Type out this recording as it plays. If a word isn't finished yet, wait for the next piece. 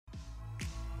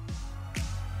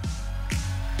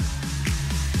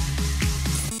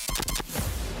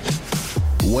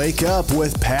Wake Up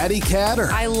with Patty Catter.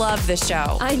 I love the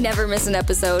show. I never miss an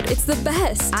episode. It's the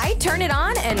best. I turn it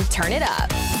on and turn it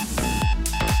up.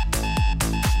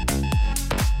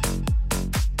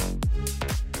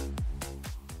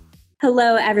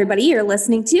 Hello, everybody. You're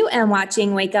listening to and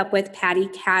watching Wake Up with Patty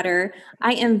Catter.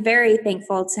 I am very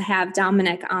thankful to have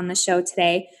Dominic on the show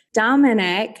today.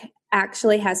 Dominic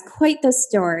actually has quite the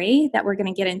story that we're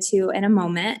going to get into in a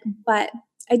moment, but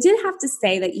I did have to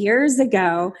say that years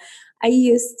ago, I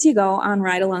used to go on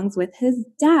ride-alongs with his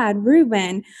dad,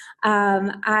 Ruben.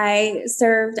 I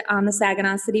served on the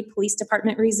Saginaw City Police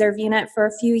Department Reserve Unit for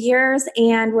a few years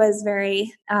and was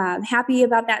very happy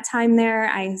about that time there.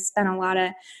 I spent a lot of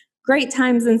great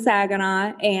times in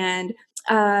Saginaw, and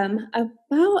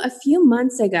about a few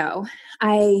months ago,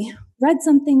 I read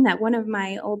something that one of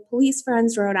my old police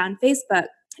friends wrote on Facebook,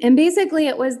 and basically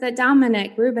it was that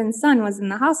Dominic, Ruben's son, was in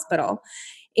the hospital,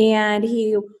 and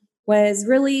he was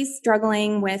really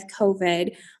struggling with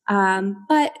COVID.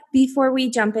 But before we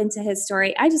jump into his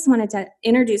story, I just wanted to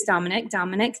introduce Dominic.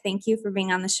 Dominic, thank you for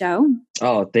being on the show.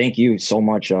 Oh, thank you so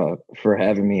much for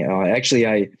having me. Actually,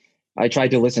 I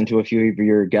tried to listen to a few of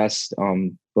your guests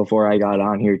before I got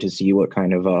on here to see what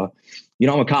kind of, I'm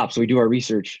a cop, so we do our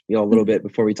research, a little bit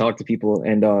before we talk to people.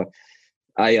 And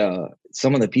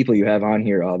some of the people you have on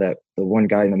here, that the one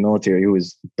guy in the military who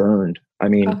was burned. I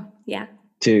mean, yeah.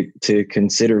 To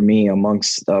consider me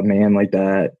amongst a man like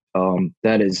that,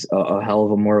 that is a hell of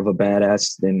a more of a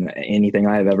badass than anything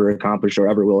I have ever accomplished or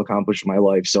ever will accomplish in my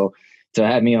life. So to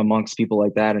have me amongst people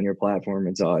like that on your platform,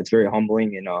 it's very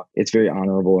humbling and it's very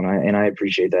honorable, and I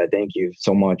appreciate that. Thank you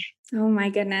so much. Oh my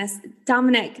goodness,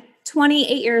 Dominic,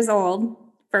 28 years old,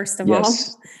 first of all,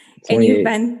 28.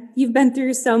 And you've been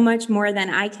through so much more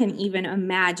than I can even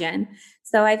imagine.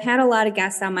 So I've had a lot of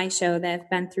guests on my show that have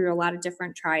been through a lot of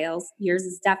different trials. Yours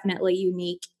is definitely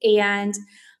unique, and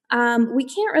we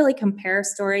can't really compare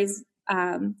stories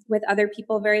with other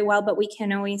people very well, but we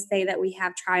can always say that we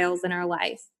have trials in our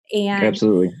life. And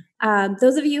absolutely.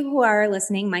 Those of you who are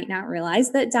listening might not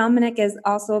realize that Dominic is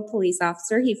also a police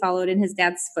officer. He followed in his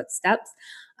dad's footsteps.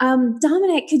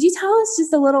 Dominic, could you tell us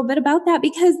just a little bit about that?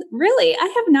 Because really,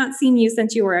 I have not seen you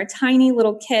since you were a tiny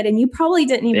little kid, and you probably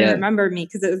didn't even remember me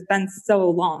because it has been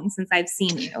so long since I've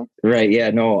seen you. Right.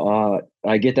 Yeah, no,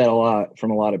 I get that a lot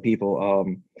from a lot of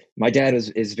people. My dad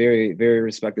is very, very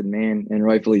respected man, and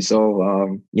rightfully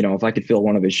so. If I could fill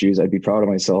one of his shoes, I'd be proud of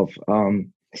myself. I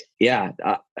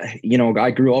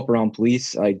grew up around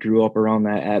police. I grew up around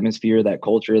that atmosphere, that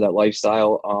culture, that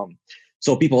lifestyle.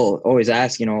 So people always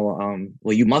ask, well,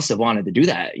 you must have wanted to do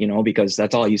that, because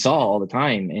that's all you saw all the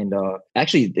time. And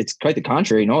actually, it's quite the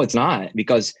contrary. No, it's not,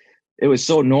 because it was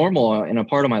so normal in a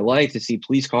part of my life to see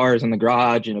police cars in the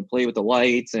garage and to play with the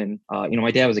lights. And, my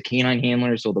dad was a canine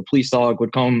handler. So the police dog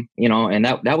would come, and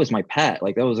that was my pet.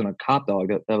 Like, that wasn't a cop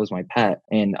dog. That was my pet.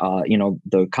 And,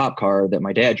 the cop car that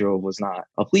my dad drove was not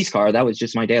a police car. That was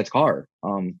just my dad's car.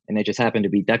 And it just happened to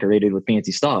be decorated with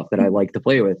fancy stuff that I like to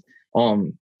play with.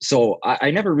 So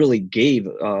I never really gave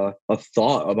a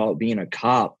thought about being a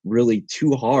cop really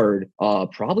too hard,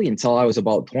 probably until I was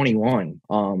about 21.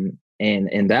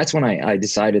 And that's when I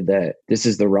decided that this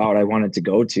is the route I wanted to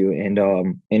go to. And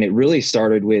it really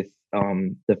started with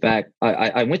the fact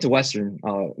I went to Western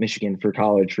Michigan for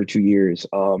college for 2 years.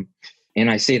 And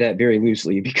I say that very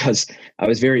loosely because I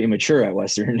was very immature at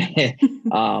Western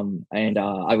and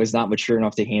I was not mature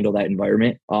enough to handle that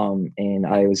environment. And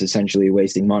I was essentially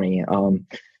wasting money on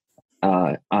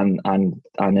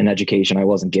an education I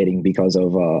wasn't getting because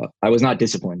of I was not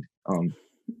disciplined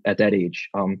at that age.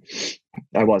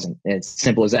 I wasn't. It's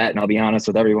simple as that. And I'll be honest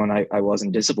with everyone, I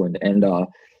wasn't disciplined. And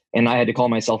I had to call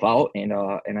myself out, and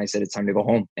I said, it's time to go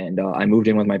home. And I moved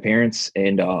in with my parents,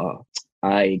 and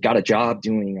I got a job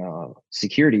doing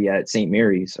security at St.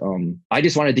 Mary's. I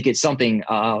just wanted to get something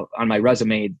on my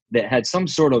resume that had some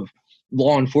sort of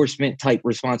law enforcement type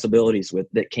responsibilities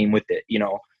that came with it,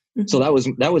 Mm-hmm. So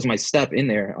that was my step in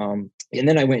there. And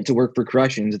then I went to work for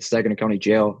corrections at the Saginaw County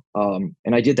Jail.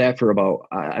 And I did that for about,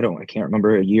 I can't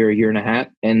remember, a year and a half.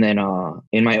 And then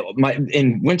when I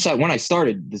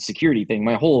started the security thing,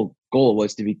 my whole goal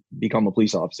was to become a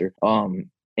police officer. And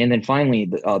then finally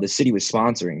the city was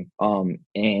sponsoring,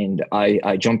 and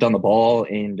I jumped on the ball,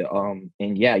 and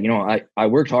I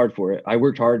worked hard for it. I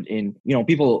worked hard, and,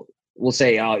 people will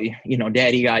say,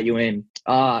 daddy got you in.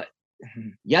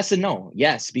 Yes and no.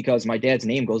 Yes, because my dad's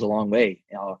name goes a long way,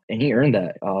 and he earned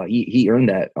that. He earned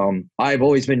that. I've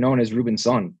always been known as Ruben's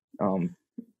son.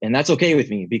 And that's okay with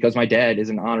me because my dad is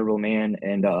an honorable man.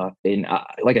 And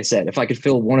like I said, if I could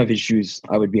fill one of his shoes,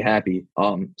 I would be happy.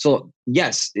 So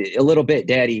yes, a little bit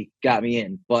daddy got me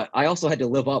in, but I also had to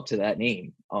live up to that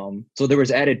name. So there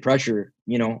was added pressure,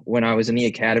 when I was in the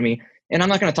academy. And I'm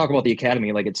not going to talk about the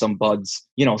academy like it's some buds,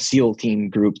 SEAL team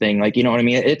group thing. Like, you know what I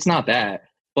mean? It's not that.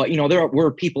 But, there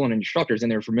were people and instructors,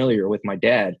 and they're familiar with my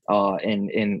dad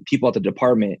and people at the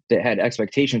department that had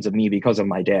expectations of me because of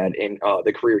my dad and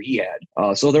the career he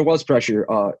had. So there was pressure.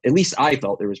 At least I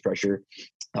felt there was pressure,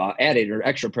 added or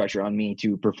extra pressure on me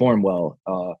to perform well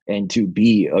and to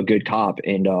be a good cop.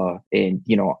 And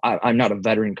I'm not a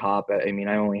veteran cop. I mean,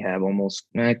 I only have almost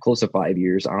close to 5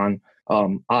 years on,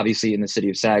 obviously in the city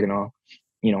of Saginaw.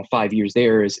 5 years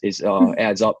there is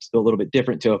adds up a little bit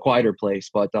different to a quieter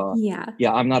place, but yeah,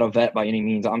 I'm not a vet by any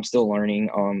means. I'm still learning,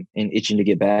 and itching to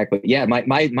get back. But yeah,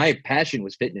 my passion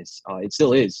was fitness. It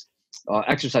still is.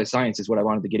 Exercise science is what I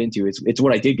wanted to get into. It's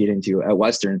what I did get into at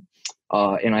Western.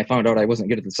 And I found out I wasn't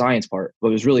good at the science part,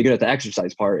 but was really good at the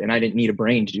exercise part. And I didn't need a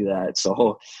brain to do that.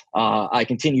 So I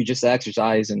continued just to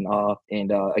exercise. And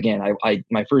again, I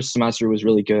my first semester was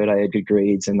really good. I had good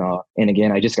grades. And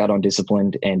again, I just got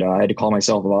undisciplined, and I had to call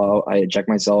myself out. I had to check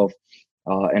myself.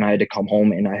 And I had to come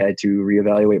home and I had to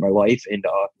reevaluate my life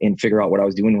and figure out what I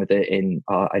was doing with it. And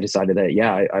I decided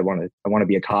that, I want to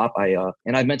be a cop.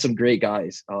 And I've met some great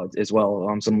guys as well.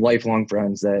 Some lifelong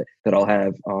friends that I'll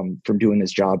have from doing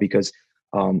this job because,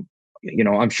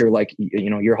 I'm sure like,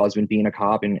 your husband being a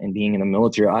cop and being in the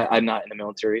military. I'm not in the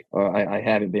military. I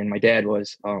haven't been. My dad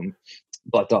was.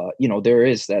 But there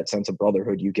is that sense of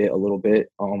brotherhood you get a little bit.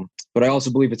 But I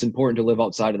also believe it's important to live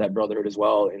outside of that brotherhood as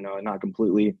well, and not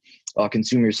completely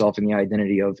consume yourself in the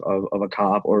identity of a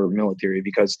cop or military,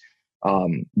 because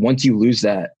once you lose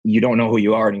that, you don't know who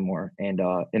you are anymore. And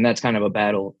that's kind of a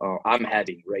battle I'm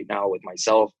having right now with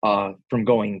myself from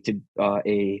going to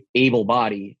a able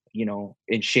body,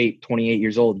 in shape, 28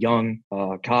 years old, young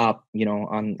cop,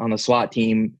 on the SWAT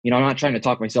team. I'm not trying to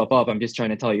talk myself up. I'm just trying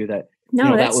to tell you that.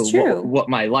 No, that was true. what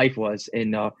my life was.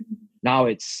 And now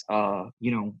it's, I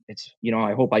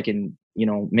hope I can,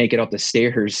 make it up the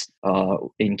stairs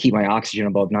and keep my oxygen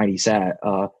above 90 sat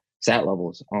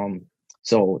levels.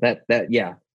 So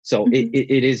yeah. So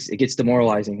it gets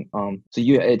demoralizing.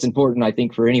 It's important, I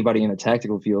think, for anybody in the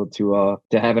tactical field to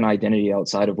have an identity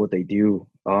outside of what they do,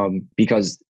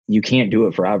 because you can't do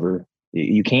it forever.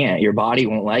 You can't. Your body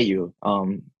won't let you.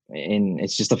 And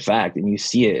it's just a fact, and you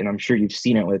see it. And I'm sure you've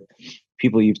seen it with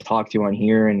people you've talked to on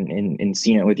here and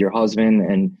seen it with your husband.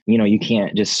 And, you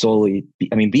can't just solely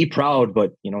be proud,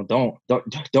 but, don't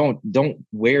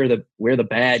wear the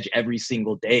badge every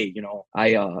single day.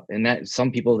 And that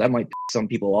some people, that might piss some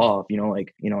people off,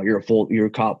 you're a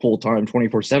cop full time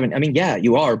 24/7. Yeah,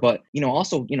 you are. But,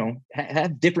 also,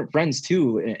 have different friends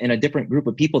too, and a different group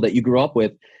of people that you grew up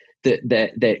with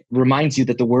that reminds you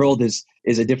that the world is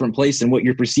a different place than what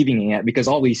you're perceiving it at, because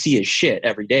all we see is shit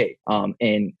every day.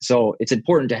 And so it's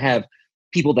important to have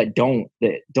people that don't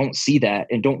see that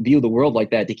and don't view the world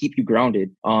like that, to keep you grounded,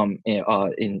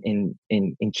 in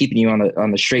keeping you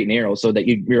on the straight and narrow, so that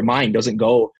your mind doesn't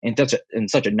go in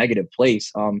such a negative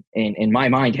place. And my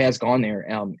mind has gone there.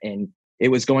 And it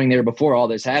was going there before all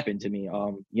this happened to me.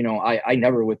 I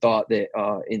never would thought that,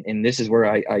 and this is where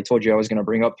I told you I was going to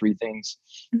bring up 3 things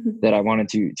that I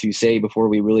wanted to say before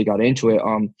we really got into it.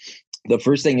 The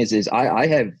first thing is I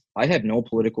have no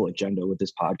political agenda with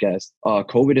this podcast.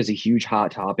 COVID is a huge hot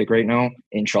topic right now.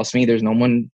 And trust me, there's no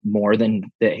one more that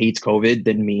hates COVID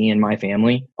than me and my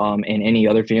family, and any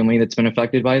other family that's been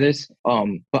affected by this.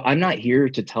 But I'm not here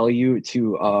to tell you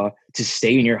to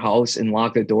stay in your house and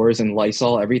lock the doors and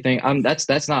Lysol everything.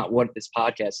 That's not what this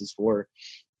podcast is for.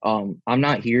 I'm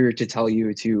not here to tell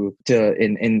you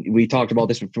and we talked about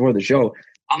this before the show.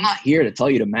 I'm not here to tell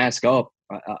you to mask up.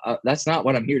 That's not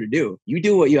what I'm here to do. You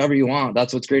do whatever you want.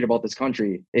 That's what's great about this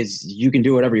country, is you can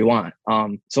do whatever you want.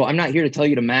 So I'm not here to tell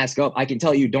you to mask up. I can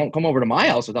tell you, don't come over to my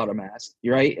house without a mask.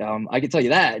 You're right. I can tell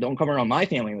you that. Don't come around my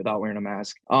family without wearing a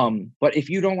mask. But if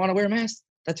you don't want to wear a mask,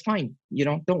 that's fine.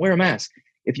 Don't wear a mask.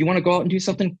 If you want to go out and do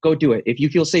something, go do it. If you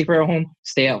feel safer at home,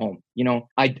 stay at home.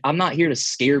 I'm not here to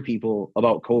scare people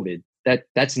about COVID.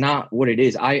 That's not what it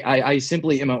is. I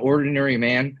simply am an ordinary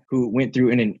man who went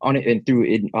through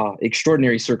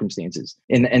extraordinary circumstances,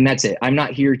 and that's it. I'm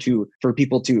not here for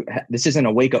people to. This isn't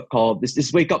a wake up call.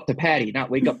 This wake up to Patty, not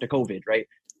wake up to COVID, right?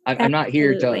 I'm not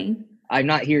here to. I'm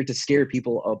not here to scare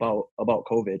people about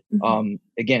COVID.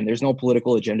 Again, there's no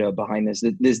political agenda behind this.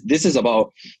 This is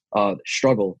about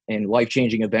struggle and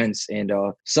life-changing events and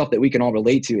stuff that we can all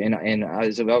relate to. And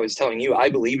as I was telling you, I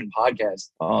believe in podcasts.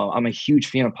 I'm a huge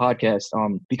fan of podcasts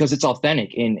because it's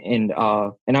authentic. And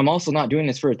I'm also not doing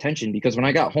this for attention, because when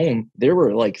I got home, there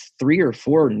were like 3 or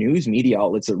 4 news media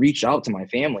outlets that reached out to my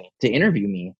family to interview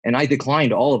me, and I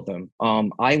declined all of them.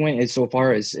 I went as so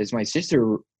far as my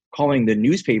sister calling the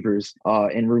newspapers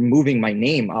and removing my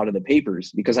name out of the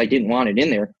papers because I didn't want it in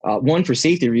there. One, for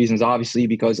safety reasons, obviously,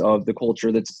 because of the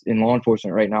culture that's in law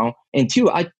enforcement right now. And 2,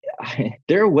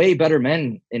 there are way better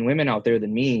men and women out there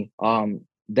than me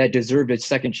that deserved a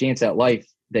second chance at life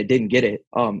that didn't get it.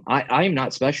 I am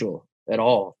not special at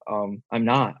all. I'm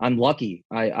not. I'm lucky.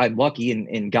 I'm lucky,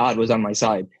 and God was on my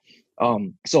side.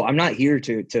 So I'm not here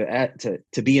to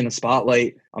be in the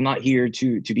spotlight. I'm not here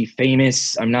to be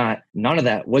famous. I'm not, none of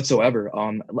that whatsoever.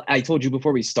 I told you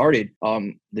before we started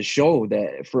the show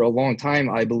that for a long time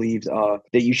I believed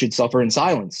that you should suffer in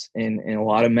silence, and a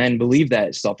lot of men believe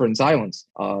that, suffer in silence.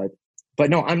 But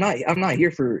no, I'm not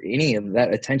here for any of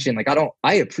that attention. Like,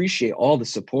 I appreciate all the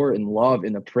support and love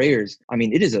and the prayers. I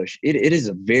mean, it is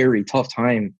a very tough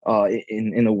time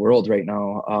in the world right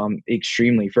now,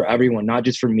 extremely, for everyone, not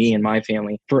just for me and my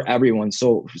family, for everyone.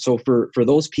 So for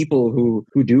those people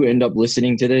who do end up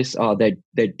listening to this,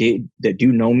 that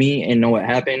do know me and know what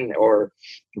happened, or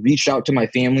reached out to my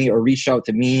family, or reached out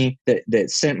to me, that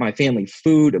sent my family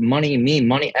food, money,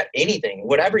 anything,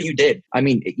 whatever you did. I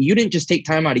mean, you didn't just take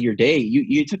time out of your day.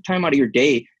 You took time out of your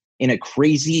day in a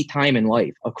crazy time in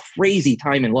life,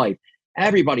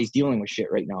 Everybody's dealing with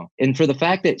shit right now. And for the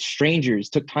fact that strangers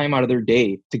took time out of their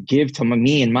day to give to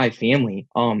me and my family,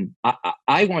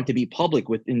 I want to be public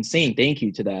in saying thank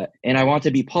you to that. And I want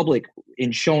to be public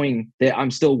in showing that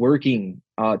I'm still working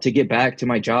to get back to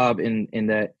my job, and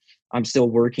that I'm still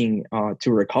working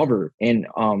to recover. And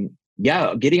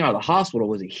getting out of the hospital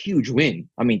was a huge win.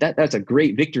 I mean, that's a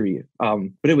great victory.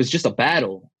 But it was just a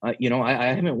battle. I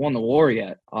haven't won the war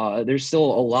yet. There's still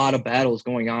a lot of battles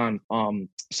going on.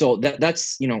 So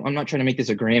that's, I'm not trying to make this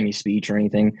a Grammy speech or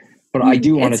anything, but I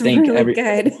do want to thank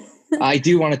good. I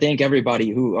do want to thank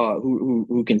everybody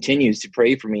who continues to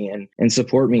pray for me and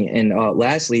support me. And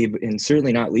lastly, and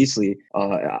certainly not leastly,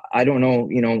 I don't know,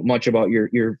 much about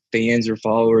your fans or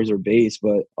followers or base,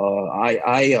 but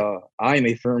I am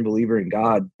a firm believer in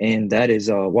God, and that is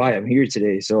why I'm here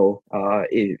today. So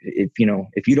if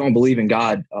you don't believe in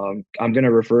God, I'm going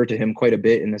to refer to him quite a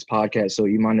bit in this podcast, so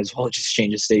you might as well just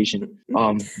change the station.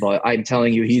 But I'm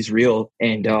telling you, he's real,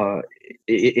 and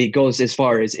it goes as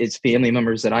far as it's family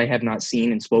members that I have not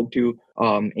seen and spoke to.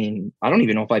 And I don't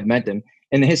even know if I've met them.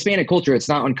 In the Hispanic culture, it's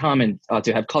not uncommon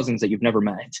to have cousins that you've never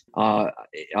met.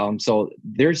 So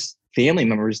there's family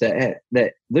members that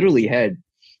literally had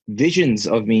visions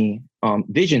of me,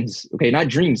 visions, okay, not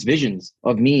dreams, visions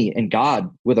of me and God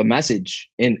with a message.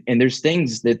 And there's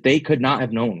things that they could not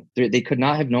have known. They could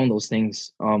not have known those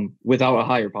things without a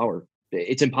higher power.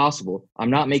 It's impossible. I'm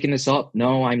not making this up.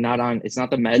 No, I'm not on. It's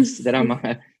not the meds that I'm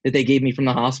that they gave me from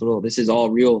the hospital. This is all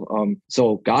real.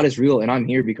 So God is real, and I'm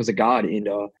here because of God. And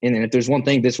if there's one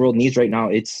thing this world needs right now,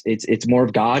 it's more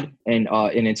of God, and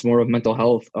it's more of mental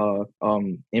health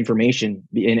information.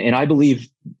 And I believe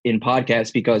in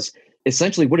podcasts because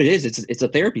essentially what it is, it's a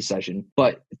therapy session.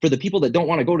 But for the people that don't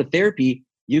want to go to therapy,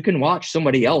 you can watch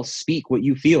somebody else speak what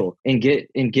you feel and get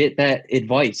that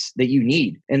advice that you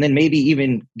need. And then maybe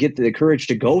even get the courage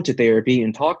to go to therapy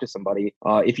and talk to somebody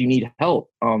if you need help.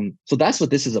 So that's what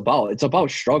this is about. It's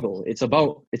about struggle. It's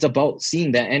about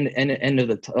seeing that end of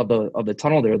the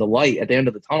tunnel there, the light at the end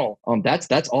of the tunnel.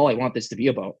 That's all I want this to be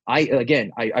about. I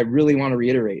really want to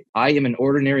reiterate, I am an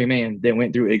ordinary man that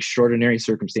went through extraordinary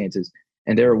circumstances,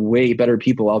 and there are way better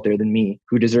people out there than me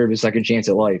who deserve a second chance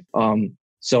at life.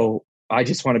 So I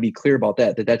just want to be clear about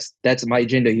that's my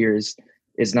agenda here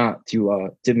is not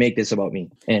to make this about me.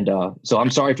 And so I'm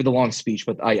sorry for the long speech,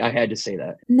 but I had to say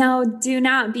that. No, do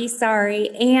not be sorry.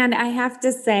 And I have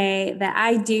to say that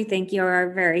I do think you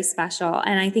are very special.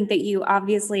 And I think that you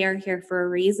obviously are here for a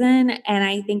reason. And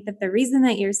I think that the reason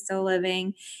that you're still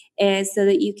living is so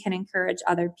that you can encourage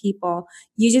other people.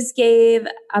 You just gave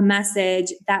a message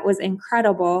that was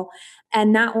incredible.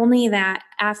 And not only that,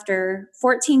 after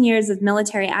 14 years of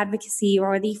military advocacy, you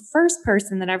are the first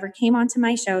person that ever came onto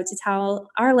my show to tell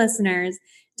our listeners,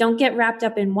 don't get wrapped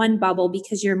up in one bubble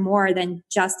because you're more than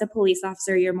just a police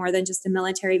officer. You're more than just a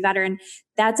military veteran.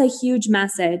 That's a huge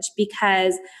message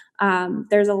because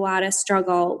there's a lot of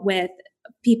struggle with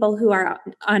people who are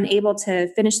unable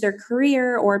to finish their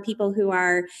career, or people who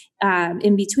are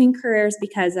in between careers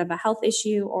because of a health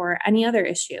issue or any other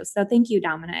issue. So thank you,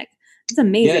 Dominic. It's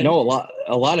amazing. Yeah, no,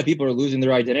 a lot of people are losing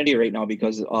their identity right now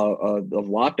because of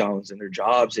lockdowns and their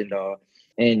jobs, and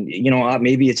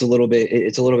maybe it's a little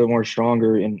bit more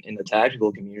stronger in the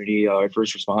tactical community,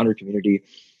 first responder community,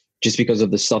 just because of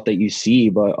the stuff that you see.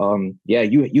 But yeah,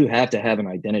 you have to have an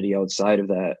identity outside of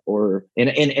that,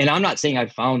 and I'm not saying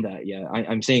I've found that yet.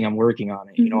 I'm saying I'm working on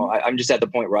it. I'm just at the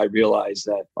point where I realize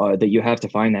that you have to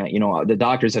find that. The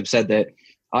doctors have said that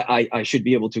I should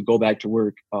be able to go back to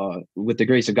work with the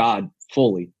grace of God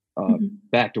fully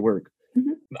back to work.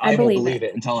 Mm-hmm. I won't believe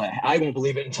it until it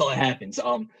happens.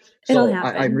 It'll So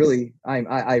happen.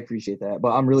 I appreciate that,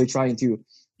 but I'm really trying to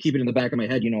keep it in the back of my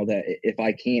head, that if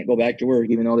I can't go back to work,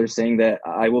 even though they're saying that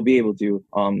I will be able to,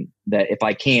 that if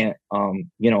I can't,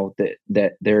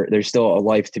 that there's still a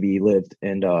life to be lived.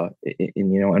 And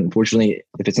unfortunately,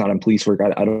 if it's not in police work,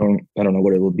 I don't know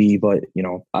what it will be, but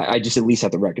I just at least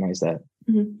have to recognize that.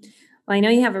 Mm-hmm. Well, I know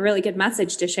you have a really good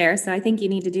message to share, so I think you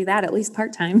need to do that at least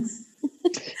part-time.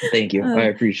 Thank you. I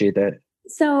appreciate that.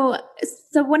 So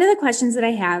one of the questions that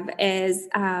I have is,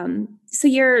 so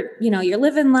you're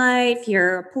living life,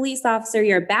 you're a police officer,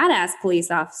 you're a badass police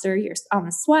officer, you're on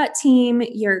the SWAT team,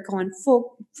 you're going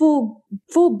full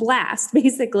blast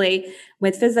basically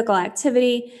with physical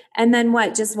activity. And then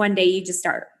just one day you just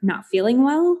start not feeling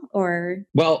well, or?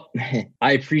 Well,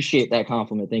 I appreciate that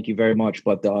compliment. Thank you very much.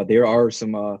 But there are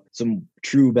some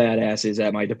true badasses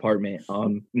at my department,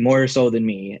 more so than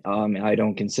me. I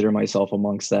don't consider myself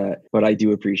amongst that, but I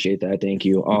do appreciate that. Thank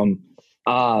you.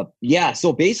 Yeah.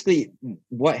 So basically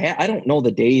I don't know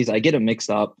the days, I get them mixed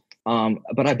up.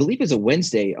 But I believe it's a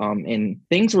Wednesday. And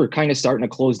things were kind of starting to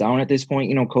close down at this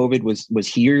point. COVID was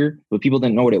here, but people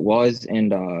didn't know what it was.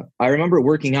 And I remember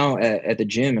working out at the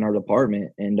gym in our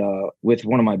department and with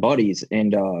one of my buddies,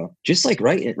 and just like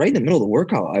right in the middle of the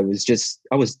workout, I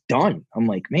was done. I'm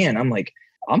like, man,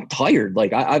 I'm tired.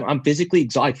 Like I'm physically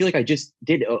exhausted. I feel like I just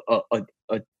did a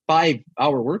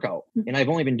 5-hour workout and I've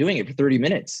only been doing it for 30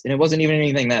 minutes and it wasn't even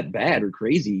anything that bad or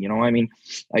crazy.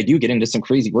 I do get into some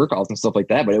crazy workouts and stuff like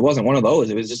that, but it wasn't one of those.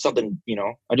 It was just something,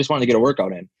 I just wanted to get a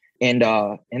workout in. And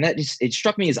that it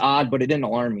struck me as odd, but it didn't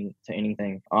alarm me to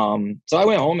anything. So I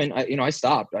went home and I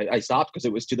stopped. I stopped because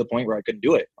it was to the point where I couldn't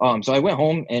do it. So I went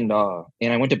home and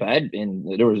I went to bed,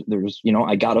 and there was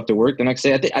I got up to work the next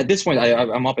day. At this point,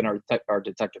 I'm up in our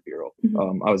detective bureau.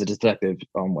 I was a detective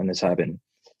when this happened.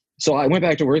 So I went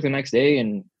back to work the next day,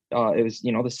 and it was,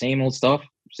 the same old stuff,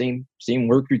 same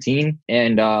work routine.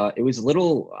 And it was a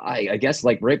little, I guess,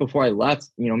 like right before I left,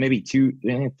 maybe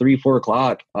 2, 3, 4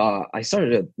 o'clock, I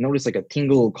started to notice like a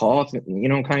tingle cough,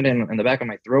 kind of in the back of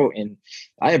my throat. And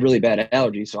I have really bad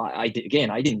allergies. So I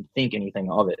didn't think anything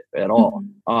of it at all.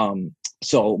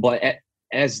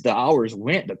 As the hours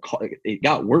went, it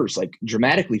got worse, like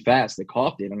dramatically fast. The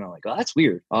cough did, and I'm like, oh, that's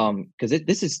weird, because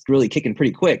this is really kicking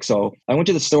pretty quick. So I went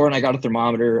to the store and I got a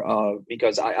thermometer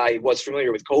because I was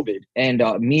familiar with COVID, and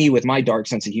me with my dark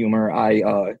sense of humor,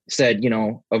 I said,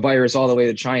 a virus all the way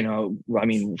to China. I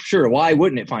mean, sure, why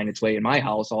wouldn't it find its way in my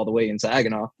house all the way in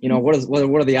Saginaw? What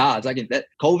are the odds? That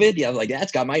COVID, yeah, like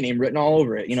that's got my name written all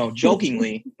over it,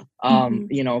 jokingly,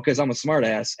 because I'm a smart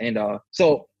ass, and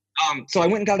so I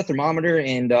went and got a thermometer,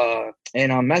 and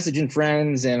I'm messaging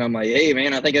friends, and I'm like, hey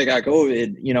man, I think I got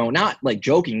COVID, not like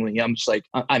jokingly. I'm just like,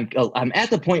 I'm at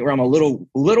the point where I'm a little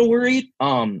worried,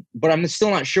 but I'm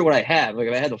still not sure what I have, like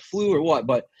if I had the flu or what.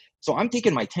 But so I'm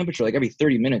taking my temperature like every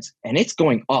 30 minutes, and it's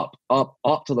going up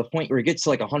to the point where it gets to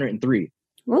like 103.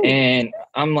 Whoa. And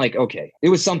I'm like, okay, it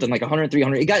was something like 103,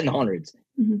 100. It got in the hundreds.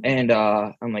 And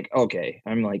I'm like, okay,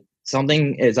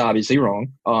 something is obviously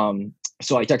wrong.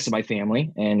 So I texted my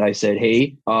family and I said,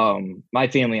 hey, my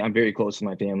family, I'm very close to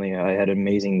my family. I had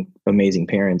amazing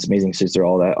parents, amazing sister,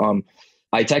 all that.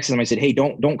 I texted them. I said, hey,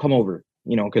 don't come over,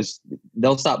 because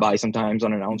they'll stop by sometimes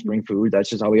unannounced, bring food.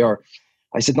 That's just how we are.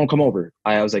 I said, don't come over.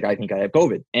 I was like, I think I have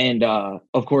COVID. And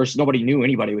of course, nobody knew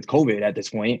anybody with COVID at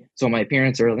this point. So my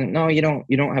parents are like, no, you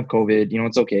don't have COVID.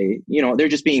 It's okay. They're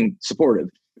just being supportive.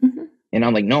 And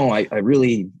I'm like, no, I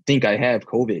really think I have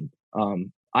COVID.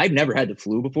 I've never had the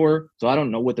flu before, so I don't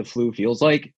know what the flu feels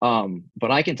like.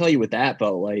 But I can tell you what that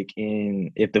felt like.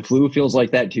 And if the flu feels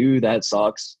like that too, that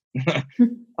sucks.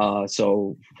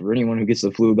 So for anyone who gets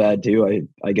the flu bad too,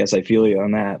 I guess I feel you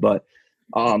on that. But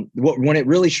when it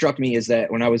really struck me is that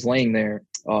when I was laying there,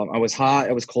 I was hot,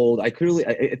 I was cold.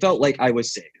 It felt like I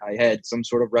was sick. I had some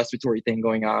sort of respiratory thing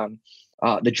going on.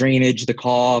 The drainage, the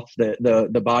cough,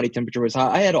 the body temperature was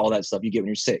high. I had all that stuff you get when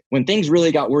you're sick. When things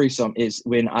really got worrisome is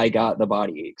when I got the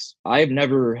body aches. I've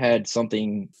never had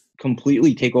something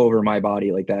completely take over my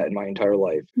body like that in my entire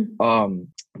life.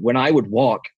 When I would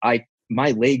walk,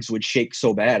 my legs would shake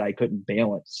so bad I couldn't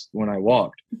balance when I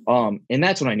walked. And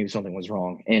that's when I knew something was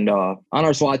wrong. And on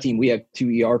our SWAT team, we have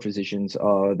 2 ER physicians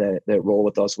that roll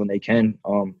with us when they can,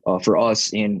 for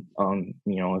us, and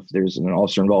if there's an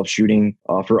officer involved shooting,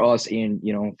 for us, and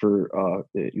for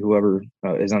whoever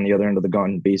is on the other end of the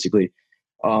gun, basically.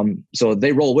 So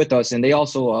they roll with us, and they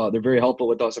also they're very helpful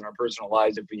with us in our personal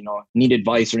lives. If we need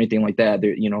advice or anything like that,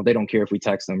 they don't care if we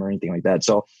text them or anything like that.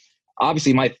 So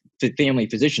obviously my family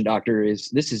physician doctor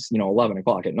this is 11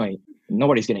 o'clock at night.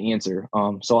 Nobody's going to answer.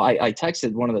 So I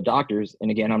texted one of the doctors,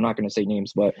 and again, I'm not going to say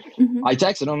names, but I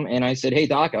texted him and I said, "Hey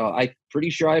doc, I'm pretty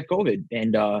sure I have COVID."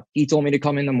 And he told me to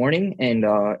come in the morning and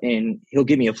he'll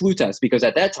give me a flu test, because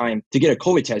at that time to get a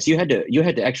COVID test, you had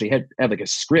to actually have like a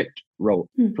script wrote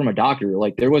from a doctor.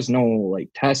 Like there was no like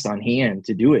test on hand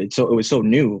to do it. So it was so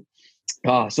new.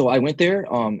 So I went there,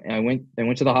 and I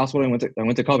went to the hospital. I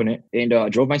went to Covenant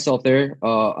and drove myself there.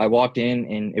 I walked in,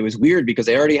 and it was weird because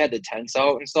they already had the tents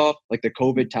out and stuff, like the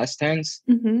COVID test tents.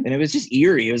 And it was just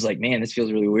eerie. It was like, man, this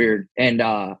feels really weird. And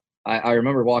I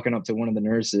remember walking up to one of the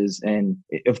nurses, and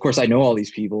of course I know all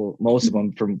these people, most of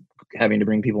them, from having to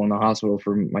bring people in the hospital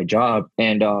for my job.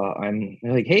 And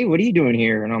they're like, "Hey, what are you doing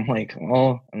here?" And I'm like,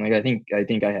 I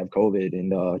think I have COVID.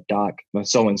 And doc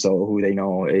so-and-so, who they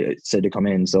know, said to come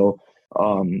in. So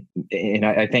and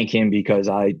I thank him, because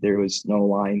there was no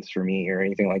lines for me or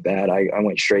anything like that. I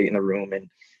went straight in the room, and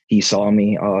he saw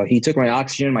me. He took my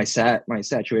oxygen, my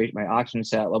oxygen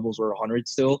sat levels were 100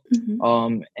 still.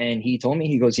 And he told me,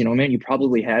 he goes, "Man, you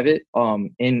probably have it."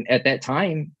 And at that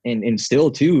time, and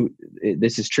still too,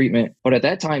 this is treatment, but at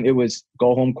that time it was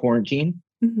go home quarantine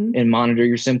and monitor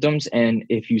your symptoms. And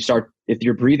if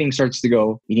your breathing starts to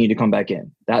go, you need to come back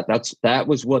in. That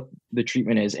was what the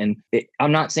treatment is. And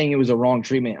I'm not saying it was a wrong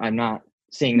treatment. I'm not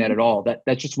saying that at all.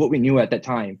 That's just what we knew at that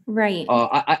time. Right.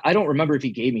 I don't remember if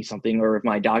he gave me something, or if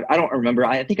my doc, I don't remember.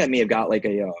 I think I may have got like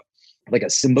a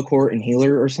Symbicort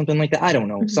inhaler or something like that. I don't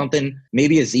know, something,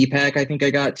 maybe a Z-Pack I think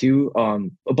I got too.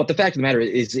 But the fact of the matter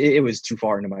is it was too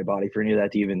far into my body for any of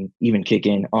that to even kick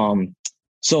in.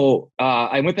 So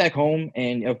I went back home,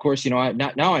 and of course,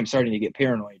 now I'm starting to get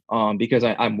paranoid because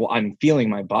I'm feeling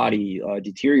my body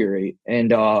deteriorate,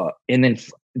 and then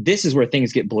this is where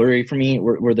things get blurry for me,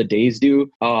 where the days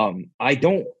do. I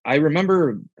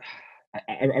remember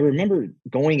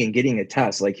going and getting a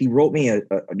test. Like he wrote me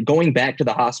going back to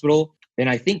the hospital. And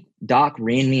I think doc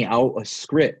ran me out a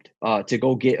script to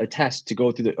go get a test, to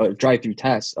go through the drive-through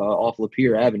test off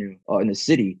Lapeer Avenue in the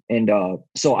city. And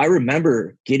so I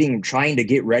remember trying to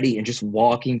get ready and just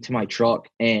walking to my truck,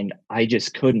 and I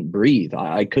just couldn't breathe.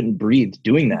 I couldn't breathe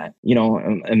doing that,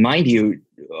 and mind you,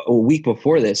 a week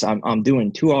before this, I'm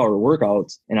doing 2-hour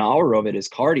workouts, and an hour of it is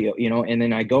cardio, and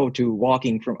then I go to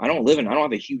walking I don't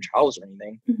have a huge house or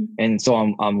anything. And so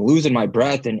I'm losing my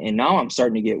breath, and now I'm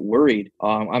starting to get worried.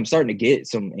 I'm starting to get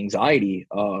some anxiety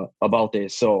about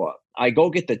this. So I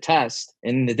go get the test,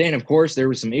 and then of course there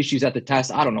were some issues at the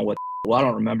test. I don't know I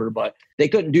don't remember, but they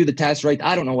couldn't do the test right.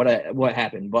 I don't know what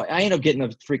happened, but I ended up getting a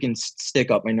freaking stick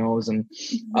up my nose. And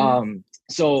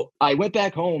so I went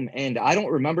back home, and I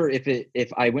don't remember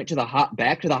if I went to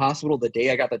back to the hospital the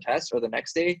day I got the test or the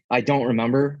next day. I don't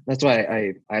remember. That's why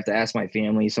I have to ask my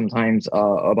family sometimes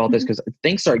about this, because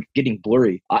things start getting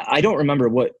blurry. I don't remember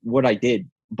what I did,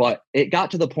 but it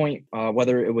got to the point,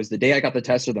 whether it was the day I got the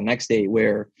test or the next day,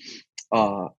 where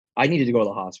I needed to go to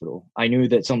the hospital. I knew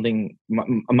that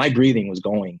my breathing was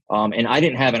going, and I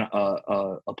didn't have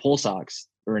a pulse ox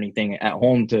or anything at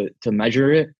home to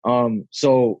measure it.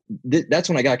 So that's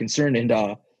when I got concerned, and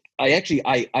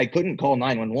I couldn't call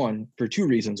 911 for 2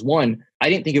 reasons. One, I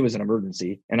didn't think it was an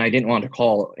emergency, and I didn't want to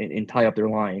call and tie up their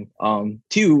line.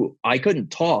 2, I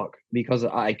couldn't talk because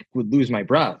I would lose my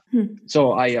breath.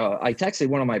 So I texted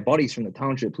one of my buddies from the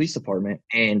Township Police Department,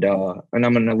 and I'm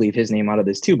going to leave his name out of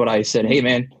this too, but I said, "Hey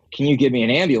man, can you give me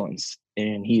an ambulance?"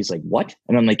 And he's like, "What?"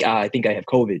 And I'm like, "I think I have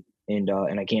COVID. And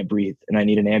I can't breathe, and I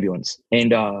need an ambulance."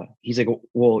 And he's like,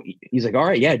 "Well," he's like, "All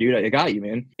right, yeah, dude, I got you,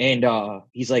 man." And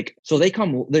he's like, "So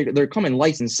they're coming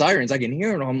lights and sirens. I can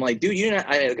hear them." I'm like, "Dude, you didn't."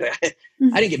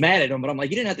 I didn't get mad at him, but I'm like,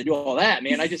 "You didn't have to do all that,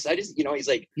 man. I just,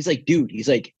 he's like, "Dude," he's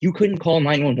like, "You couldn't call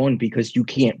 911 because you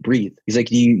can't breathe." He's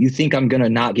like, you think I'm gonna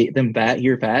not get them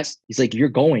here fast?" He's like, "You're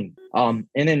going." And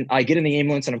then I get in the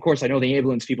ambulance, and of course I know the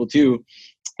ambulance people too.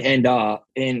 and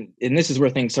this is where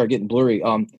things start getting blurry.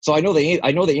 So I know the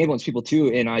ambulance people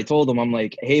too, and I told them, I'm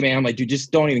like, hey man, I'm like, dude,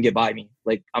 just don't even get by me.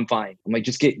 Like, I'm fine. I'm like,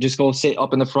 just go sit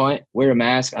up in the front, wear a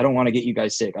mask. I don't want to get you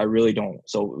guys sick. I really don't.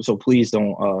 So please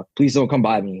don't come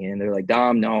by me. And they're like,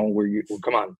 Dom, no,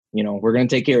 come on, we're gonna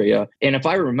take care of you. And if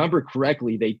I remember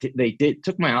correctly, they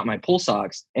took my pulse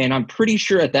ox, and I'm pretty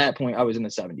sure at that point I was in the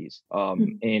 70s.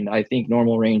 And I think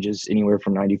normal range is anywhere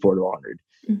from 94 to 100.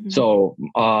 Mm-hmm. So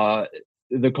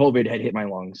the COVID had hit my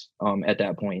lungs at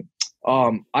that point.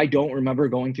 I don't remember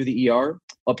going through the ER.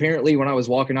 Apparently, when I was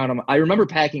walking out, I remember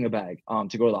packing a bag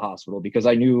to go to the hospital because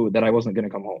I knew that I wasn't going to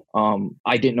come home.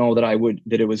 I didn't know that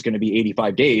it was going to be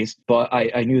 85 days, but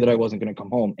I knew that I wasn't going to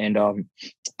come home. And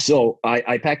so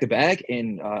I packed a bag,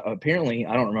 and apparently,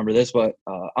 I don't remember this, but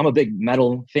I'm a big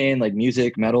metal fan, like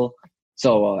music, metal.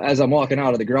 So as I'm walking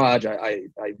out of the garage, I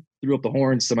threw up the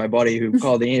horns to my buddy who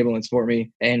called the ambulance for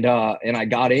me, and I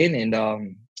got in,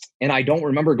 and I don't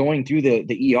remember going through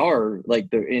the ER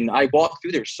and I walked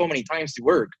through there so many times to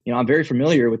work. I'm very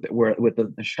familiar with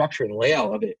the structure and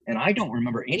layout of it, and I don't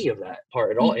remember any of that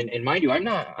part at all. And mind you, I'm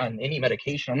not on any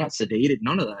medication. I'm not sedated.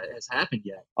 None of that has happened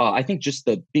yet. I think just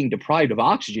the being deprived of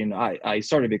oxygen, I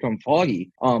started to become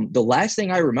foggy. The last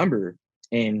thing I remember.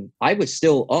 And I was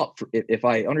still up, if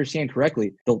I understand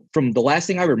correctly, from the last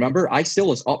thing I remember, I still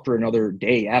was up for another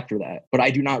day after that. But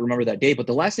I do not remember that day. But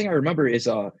the last thing I remember is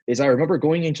I remember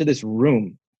going into this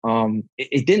room.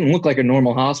 It didn't look like a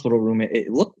normal hospital room.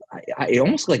 It looked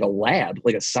almost like a lab,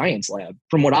 like a science lab,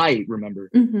 from what I remember.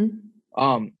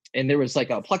 Mm-hmm. And there was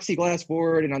like a plexiglass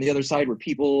board, and on the other side were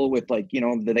people with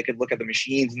that they could look at the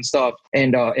machines and stuff.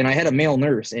 And I had a male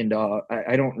nurse, and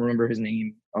I don't remember his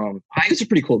name. He was a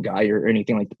pretty cool guy or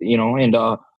anything like that, and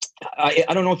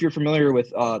I don't know if you're familiar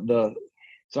with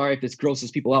sorry if this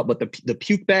grosses people out, but the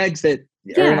puke bags that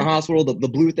are in the hospital, the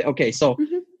blue thing. Okay. So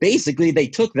basically they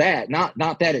took that, not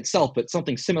that itself, but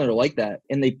something similar like that.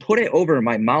 And they put it over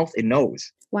my mouth and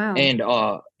nose. Wow. And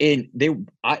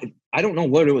I don't know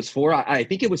what it was for. I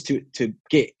think it was to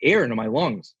get air into my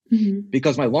lungs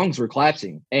because my lungs were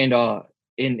collapsing, and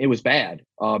it was bad.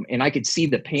 And I could see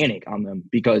the panic on them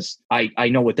because I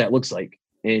know what that looks like,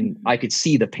 and I could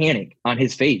see the panic on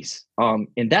his face.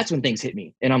 And that's when things hit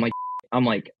me, and I'm like,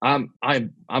 I'm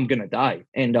gonna die.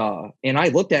 And I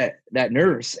looked at that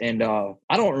nurse, and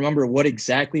I don't remember what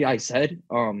exactly I said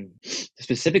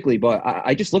specifically, but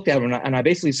I just looked at him, and I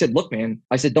basically said, look, man,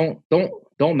 I said, don't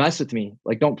mess with me.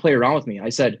 Like, don't play around with me. I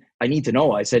said, I need to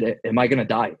know. I said, am I gonna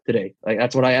die today? Like,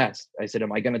 that's what I asked. I said,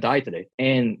 am I gonna die today?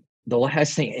 And the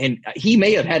last thing, and he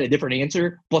may have had a different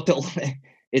answer, but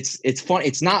it's fun.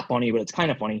 It's not funny, but it's kind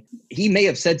of funny. He may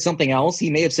have said something else. He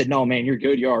may have said, no, man, you're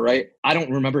good. You're all right. I don't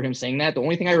remember him saying that. The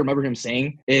only thing I remember him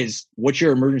saying is, what's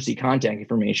your emergency contact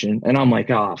information? And I'm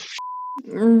like, I'm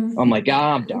like,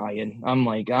 I'm dying.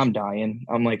 I'm dying.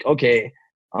 I'm like, okay.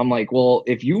 I'm like, well,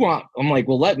 if you want, I'm like,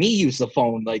 well, let me use the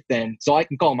phone, like, then, so I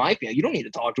can call my family. You don't need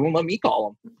to talk to him. Let me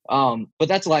call him. But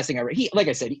that's the last thing I read. Like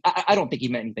I said, I don't think he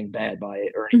meant anything bad by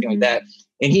it or anything like that.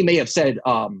 And he may have said,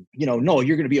 no,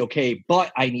 you're going to be okay,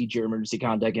 but I need your emergency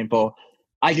contact info.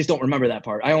 I just don't remember that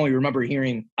part. I only remember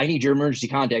hearing, I need your emergency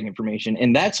contact information.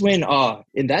 And that's when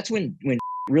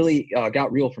really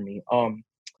got real for me.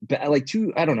 But like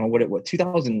I don't know what it was,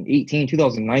 2018,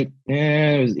 2009,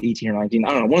 it was 18 or 19. I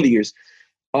don't know, one of the years.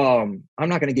 I'm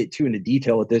not going to get too into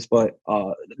detail with this, but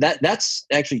that's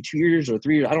actually 2 years or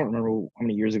 3 years. I don't remember how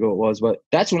many years ago it was, but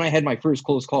that's when I had my first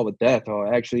close call with death.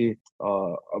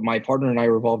 My partner and I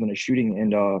were involved in a shooting,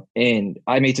 and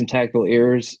I made some tactical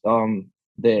errors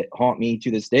that haunt me to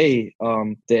this day,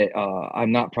 that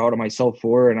I'm not proud of myself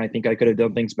for, and I think I could have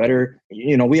done things better.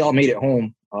 We all made it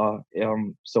home,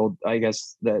 so I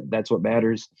guess that's what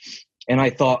matters. And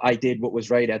I thought I did what was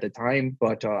right at the time,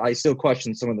 but I still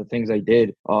question some of the things I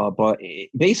did. But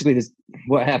basically,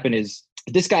 what happened is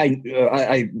this guy,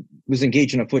 I was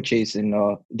engaged in a foot chase, and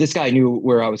this guy knew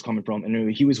where I was coming from,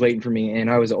 and he was waiting for me, and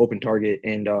I was an open target,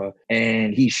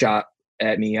 and he shot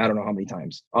at me, I don't know how many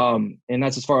times. And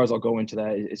that's as far as I'll go into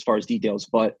that as far as details.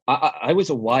 But I was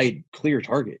a wide, clear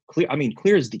target. Clear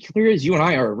as you and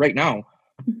I are right now.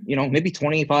 Maybe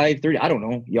 25, 30, I don't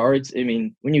know, yards. I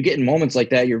mean, when you get in moments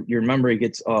like that, your memory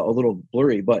gets a little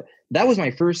blurry. But that was my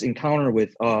first encounter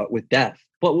with death.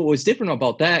 But what was different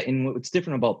about that, and what's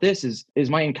different about this is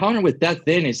my encounter with death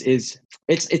then is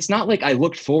it's not like I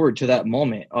looked forward to that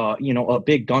moment, a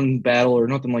big gun battle or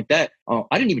nothing like that.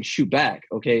 I didn't even shoot back.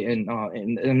 Okay.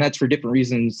 And that's for different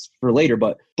reasons for later,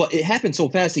 but it happened so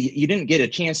fast that you didn't get a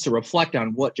chance to reflect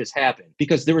on what just happened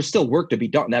because there was still work to be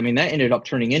done. I mean, that ended up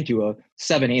turning into a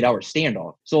 7-8 hour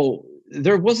standoff. So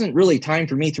there wasn't really time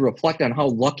for me to reflect on how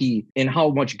lucky and how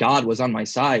much God was on my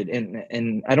side.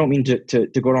 And I don't mean to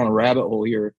go down a rabbit hole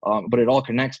here, but it all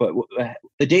connects. But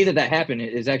the day that happened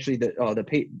is actually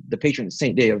the patron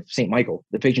saint day of St. Michael,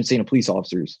 the patron saint of police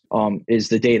officers, is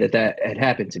the day that had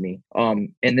happened to me.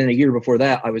 And then a year before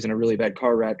that, I was in a really bad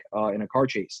car wreck in a car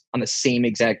chase on the same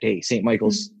exact day, St.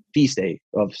 Michael's feast day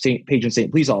of patron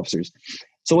saint police officers.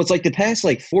 So it's like the past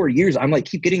 4 years, I'm like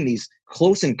keep getting these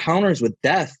close encounters with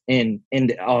death, and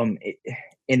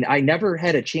I never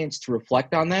had a chance to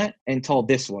reflect on that until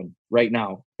this one right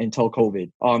now, until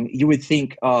COVID. You would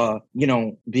think,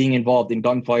 being involved in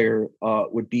gunfire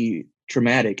would be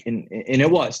traumatic, and it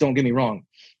was. Don't get me wrong.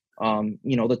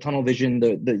 The tunnel vision,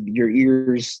 your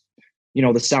ears,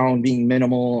 the sound being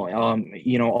minimal,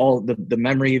 all the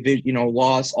memory of it,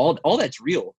 loss, all that's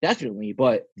real, definitely.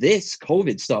 But this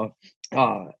COVID stuff,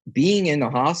 being in the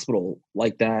hospital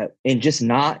like that and just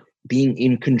not being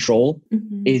in control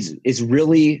is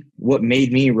really what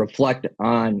made me reflect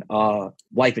on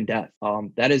life and death.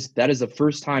 That is the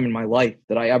first time in my life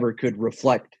that I ever could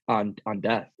reflect on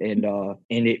death, and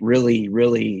it really,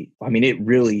 it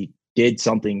really did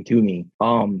something to me.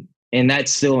 And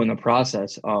that's still in the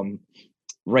process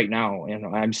right now,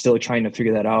 and I'm still trying to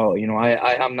figure that out.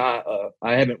 I'm not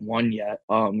I haven't won yet.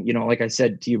 Like I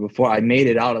said to you before, I made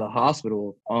it out of the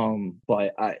hospital,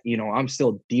 but I'm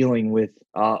still dealing with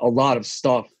a lot of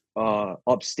stuff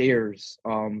upstairs,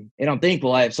 and I'm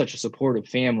thankful I have such a supportive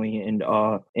family and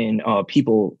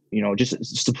people, just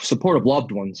supportive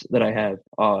loved ones that I have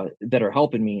that are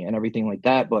helping me and everything like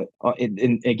that. But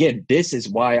and again, this is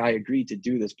why I agreed to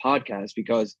do this podcast,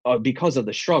 because of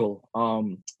the struggle,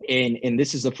 and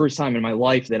this is the first time in my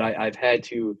life that I've had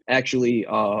to actually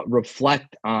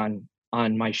reflect on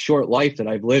my short life that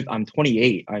I've lived. I'm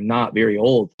 28. I'm not very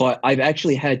old, but I've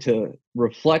actually had to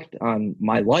reflect on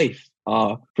my life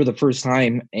for the first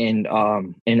time, and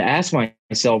ask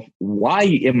myself, why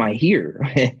am I here?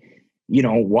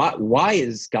 Why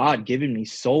is God giving me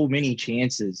so many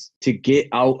chances to get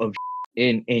out of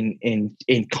and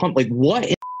come, like,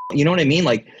 what? You know what I mean?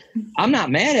 Like, I'm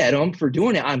not mad at him for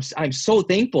doing it. I'm so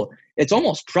thankful. It's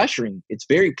almost pressuring. It's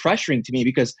very pressuring to me,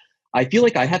 because I feel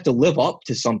like I have to live up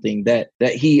to something that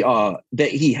he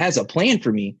has a plan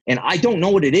for me, and I don't know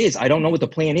what it is. I don't know what the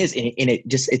plan is, and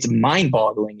it's mind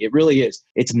boggling. It really is.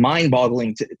 It's mind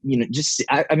boggling to,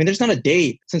 I mean, there's not a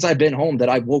day since I've been home that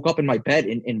I woke up in my bed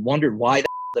and wondered why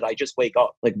did I just wake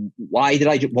up? Like, why did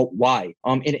I just, why?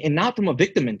 And not from a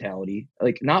victim mentality,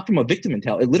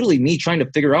 literally me trying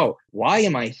to figure out, why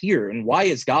am I here? And why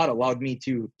has God allowed me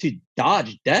to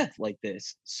dodge death like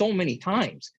this so many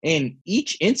times? And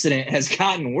each incident has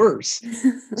gotten worse.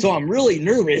 So I'm really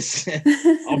nervous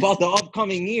about the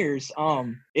upcoming years.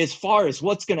 As far as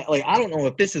what's going to, I don't know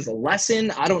if this is a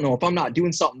lesson. I don't know if I'm not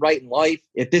doing something right in life.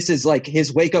 If this is like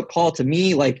his wake up call to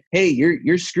me, like, hey,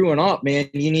 you're screwing up, man.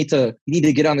 You need to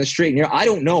get on the straight and narrow. I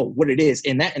don't know what it is.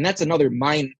 And that's another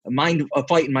a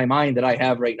fight in my mind that I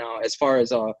have right now, as far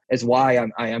as why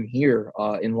I am here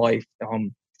in life.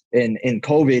 And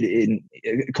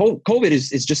COVID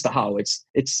is just the how. It's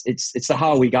the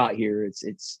how we got here.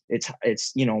 It's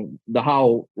the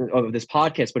how of this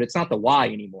podcast, but it's not the why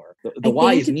anymore. The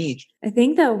why is me. I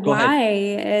think the why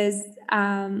is,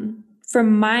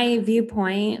 from my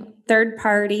viewpoint, third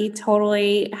party,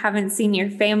 totally haven't seen your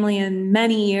family in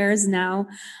many years now.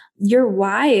 Your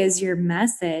why is your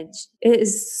message. It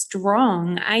is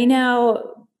strong. I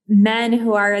know men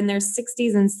who are in their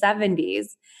 60s and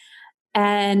 70s,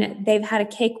 and they've had a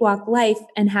cakewalk life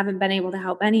and haven't been able to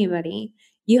help anybody.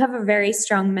 You have a very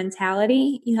strong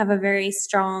mentality. You have a very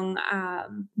strong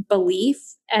belief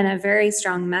and a very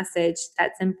strong message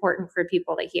that's important for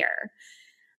people to hear.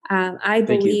 I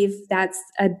believe that's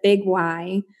a big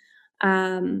why.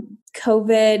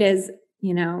 COVID is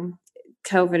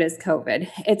COVID.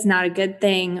 It's not a good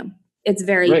thing. It's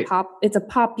very it's a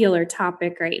popular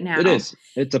topic right now. It is.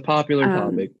 It's a popular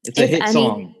topic. It's a hit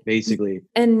song, basically.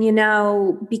 And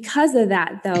because of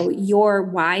that, though, your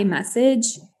why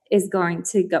message is going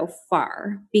to go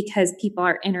far, because people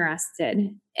are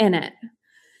interested in it.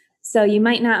 So you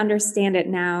might not understand it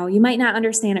now. You might not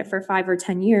understand it for 5 or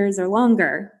 10 years or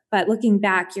longer. But looking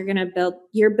back,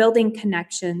 you're building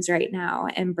connections right now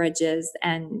and bridges,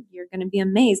 and you're going to be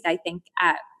amazed, I think,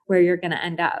 at where you're going to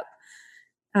end up.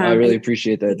 I really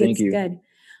appreciate that. Thank you. Good.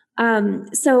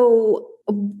 So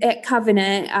at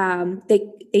Covenant,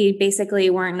 they basically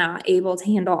were not able to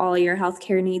handle all your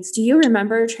healthcare needs. Do you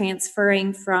remember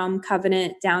transferring from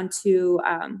Covenant down to,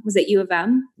 was it U of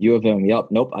M? U of M. Yep.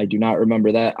 Nope. I do not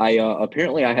remember that. I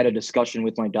apparently I had a discussion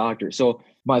with my doctor. So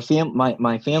my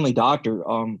family doctor,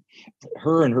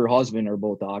 her and her husband are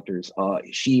both doctors.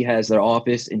 She has their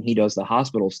office and he does the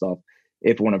hospital stuff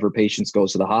if one of her patients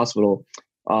goes to the hospital.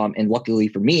 And luckily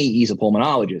for me, he's a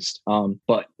pulmonologist.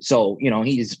 But so,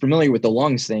 he's familiar with the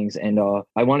lungs things. And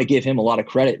I want to give him a lot of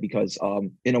credit because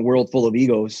in a world full of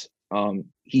egos,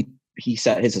 he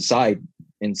set his aside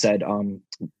and said,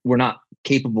 we're not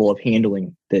capable of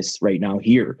handling this right now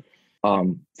here.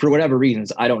 For whatever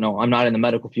reasons, I don't know. I'm not in the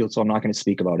medical field, so I'm not going to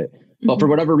speak about it. But for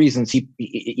whatever reasons, he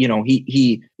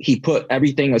put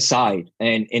everything aside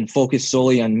and focused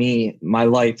solely on me, my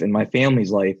life, and my family's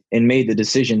life, and made the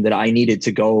decision that I needed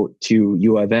to go to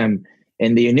U of M.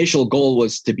 And the initial goal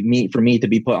was for me to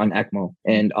be put on ECMO.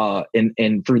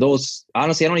 And for those,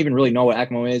 honestly, I don't even really know what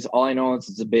ECMO is. All I know is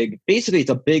it's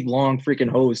a big long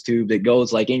freaking hose tube that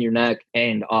goes like in your neck,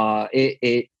 and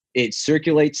it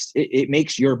circulates. It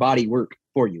makes your body work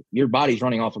for you. Your body's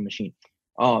running off a machine.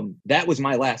 That was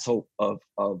my last hope of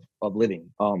living,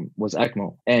 was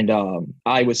ECMO. And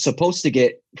I was supposed to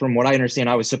get, from what I understand,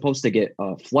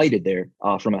 flighted there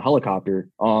from a helicopter.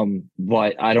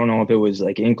 But I don't know if it was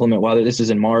like inclement weather. This is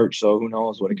in March, so who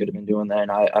knows what it could have been doing then.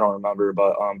 I don't remember,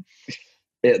 but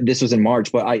this was in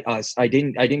March, but I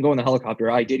didn't go in the helicopter.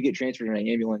 I did get transferred in an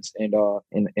ambulance,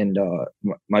 and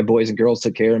my boys and girls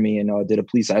took care of me and did a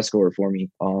police escort for me.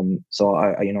 So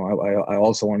I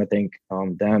also want to thank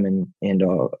them and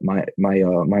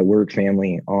my work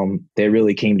family. They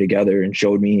really came together and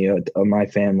showed me my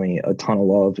family a ton of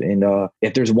love. And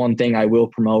if there's one thing I will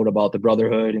promote about the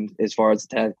brotherhood, and as far as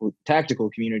the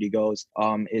tactical community goes,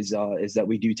 is that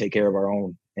we do take care of our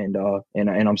own. And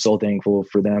I'm so thankful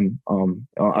for them.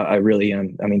 I really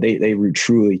am. I mean, they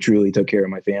truly took care of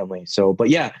my family. So, but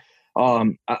yeah,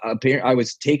 I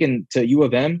was taken to U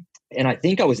of M, and I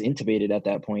think I was intubated at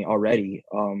that point already.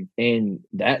 And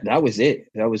that was it.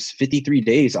 That was 53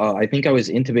 days. I think I was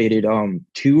intubated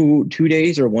 2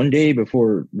 days or 1 day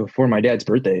before my dad's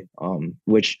birthday,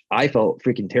 which I felt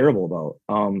freaking terrible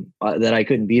about, that I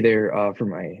couldn't be there for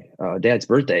my dad's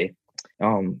birthday.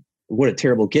 What a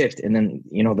terrible gift. And then,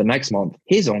 the next month,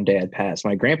 his own dad passed.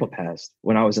 My grandpa passed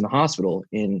when I was in the hospital.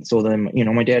 And so then,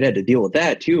 my dad had to deal with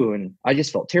that too. And I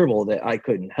just felt terrible that I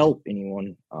couldn't help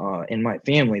anyone in my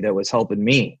family that was helping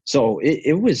me. So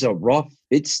it was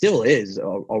it still is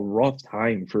a rough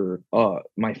time for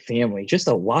my family. Just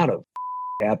a lot of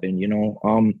happened,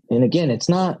 and again, it's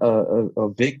not a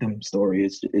victim story.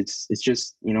 It's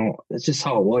just, it's just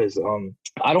how it was.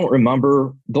 I don't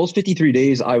remember those 53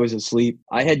 days. I was asleep.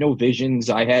 I had no visions.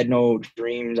 I had no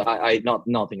dreams.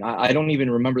 Nothing. I don't even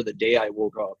remember the day I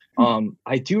woke up.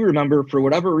 I do remember, for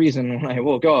whatever reason, when I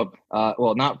woke up,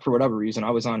 well, not for whatever reason,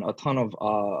 I was on a ton of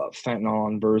fentanyl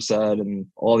and Versed and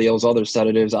all those other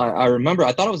sedatives. I remember,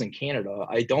 I thought I was in Canada.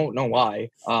 I don't know why.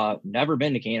 Never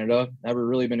been to Canada. Never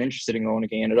really been interested in going to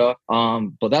Canada.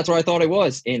 But that's where I thought I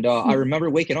was. And I remember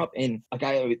waking up, and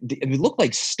it looked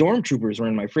like stormtroopers were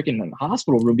in my freaking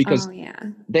hospital room, because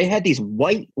they had these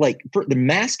white, the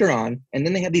mask are on, and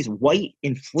then they have these white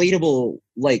inflatable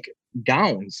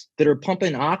gowns that are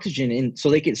pumping oxygen in so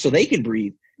they can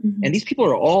breathe. And these people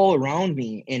are all around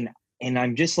me, and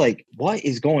I'm just like, what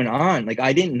is going on?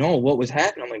 I didn't know what was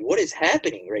happening. I'm like, what is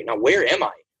happening right now? Where am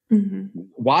I?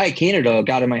 Why Canada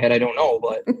got in my head, I don't know.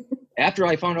 But after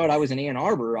I found out I was in Ann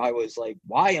Arbor, I was like,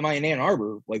 why am I in Ann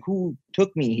Arbor? Who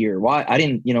took me here? Why? I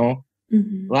didn't,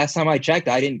 last time I checked,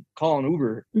 I didn't call an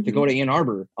Uber to go to Ann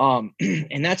Arbor.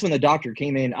 And that's when the doctor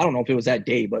came in. I don't know if it was that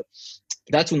day, but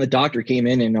that's when the doctor came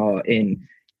in and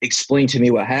explained to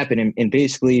me what happened. And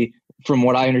basically, from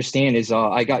what I understand, is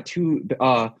I got two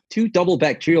double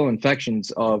bacterial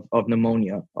infections of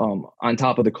pneumonia on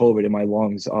top of the COVID in my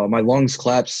lungs. My lungs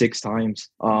collapsed 6 times.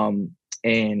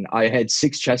 And I had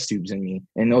 6 chest tubes in me.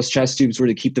 And those chest tubes were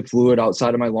to keep the fluid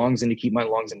outside of my lungs and to keep my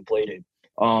lungs inflated.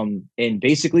 And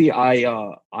basically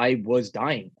I was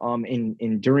dying.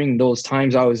 And during those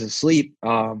times I was asleep,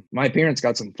 my parents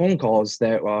got some phone calls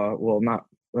that,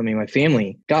 my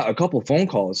family got a couple phone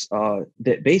calls,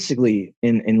 that basically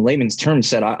in layman's terms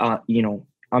said,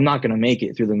 I'm not going to make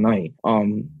it through the night.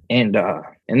 And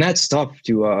that's tough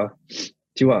to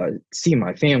see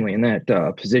my family in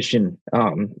that position,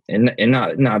 and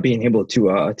not being able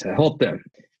to help them.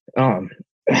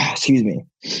 Excuse me.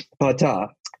 But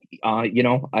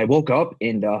I woke up,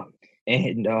 and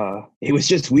And it was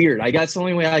just weird. That's the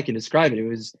only way I can describe it.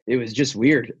 It was just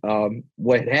weird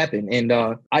what had happened. And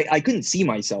I couldn't see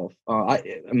myself.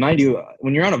 Mind you,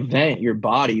 when you're on a vent, your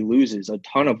body loses a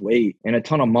ton of weight and a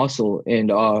ton of muscle.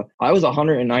 And I was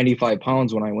 195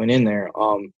 pounds when I went in there.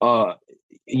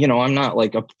 You know, I'm not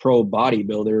like a pro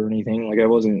bodybuilder or anything. Like I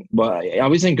wasn't, but I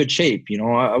was in good shape. You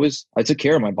know, I took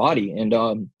care of my body. And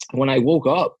when I woke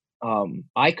up,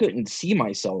 I couldn't see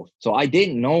myself. So I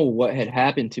didn't know what had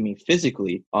happened to me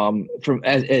physically, from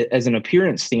as an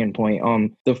appearance standpoint.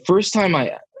 The first time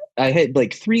I had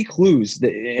like 3 clues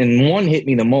and one hit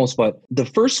me the most, but the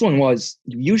first one was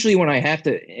usually when I have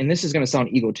to, and this is going to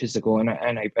sound egotistical and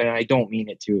I don't mean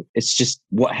it to, it's just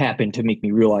what happened to make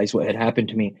me realize what had happened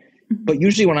to me. But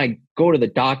usually when I go to the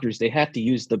doctors, they have to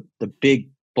use the big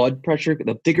blood pressure,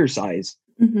 the bigger size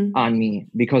on me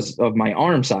because of my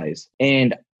arm size.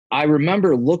 And I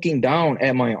remember looking down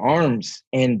at my arms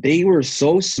and they were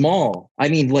so small. I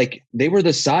mean, like they were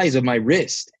the size of my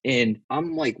wrist. And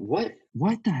I'm like, what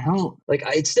the hell? Like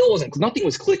it still wasn't, nothing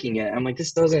was clicking yet. I'm like,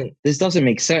 this doesn't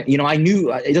make sense. You know, I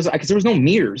knew it doesn't, because there was no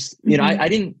mirrors, you know, I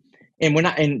didn't.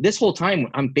 And this whole time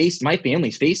my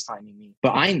family's FaceTiming me,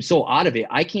 but I'm so out of it.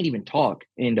 I can't even talk.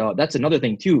 And that's another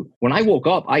thing too. When I woke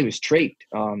up, I was trached.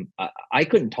 I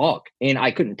couldn't talk and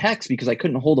I couldn't text because I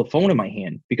couldn't hold a phone in my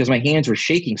hand because my hands were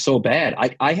shaking so bad.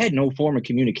 I had no form of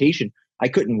communication. I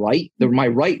couldn't write. My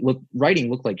writing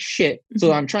looked like shit.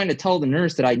 So I'm trying to tell the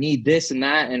nurse that I need this and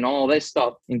that and all this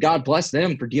stuff. And God bless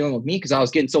them for dealing with me because I was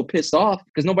getting so pissed off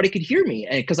because nobody could hear me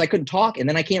and because I couldn't talk and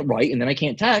then I can't write and then I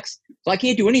can't text. So I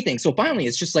can't do anything. So finally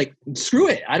it's just like, screw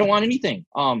it. I don't want anything.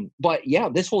 But yeah,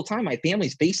 this whole time my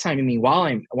family's FaceTiming me while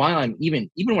I'm even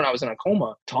when I was in a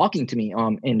coma talking to me.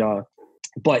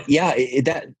 But yeah,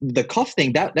 that the cuff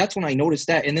thing, that's when I noticed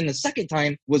that. And then the second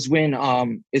time was when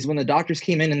the doctors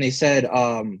came in and they said,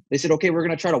 okay, we're going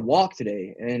to try to walk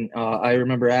today. And I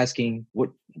remember asking,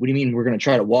 what do you mean we're going to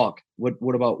try to walk? Why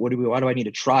do I need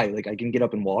to try? Like I can get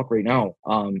up and walk right now.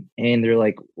 And they're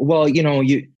like, well, you know,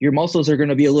 your muscles are going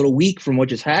to be a little weak from what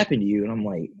just happened to you. And I'm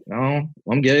like, no,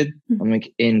 I'm good. I'm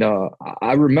like, and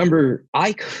I remember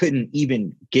I couldn't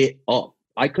even get up.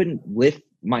 I couldn't lift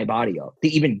my body up to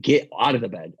even get out of the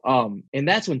bed. And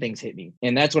that's when things hit me.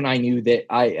 And that's when I knew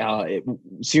that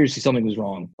seriously something was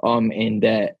wrong. And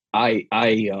that I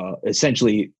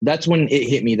essentially, that's when it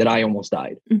hit me that I almost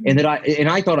died. And that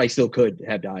I thought I still could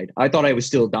have died. I thought I was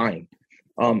still dying.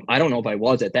 I don't know if I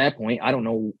was at that point. I don't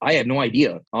know. I have no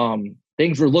idea.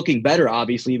 Things were looking better,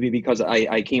 obviously, because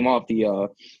I came off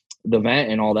the vent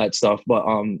and all that stuff. But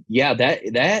yeah,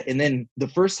 that and then the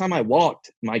first time I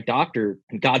walked, my doctor,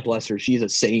 and God bless her, she's a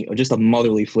saint, just a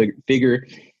motherly figure.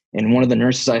 And one of the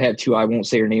nurses I had too, I won't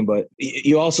say her name, but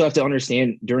you also have to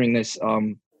understand during this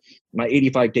my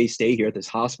 85-day stay here at this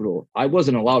hospital, I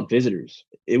wasn't allowed visitors.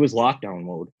 It was lockdown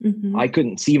mode. I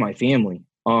couldn't see my family.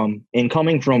 And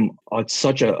coming from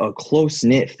such a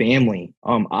close-knit family,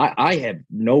 I have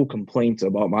no complaints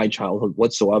about my childhood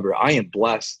whatsoever. I am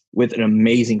blessed with an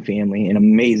amazing family and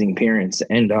amazing parents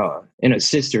and a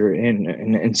sister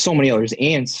and so many others,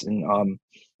 aunts and,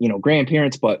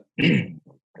 grandparents, but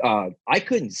I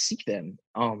couldn't see them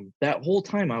that whole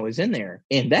time I was in there,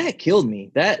 and that killed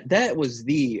me. That was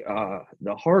the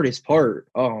hardest part.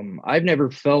 I've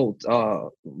never felt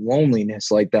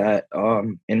loneliness like that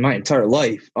in my entire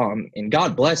life. And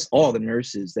God bless all the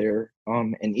nurses there,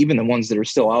 and even the ones that are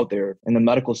still out there, and the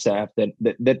medical staff.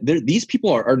 These people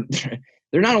are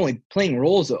they're not only playing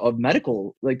roles of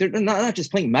medical, like they're not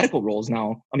just playing medical roles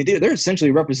now. I mean, they're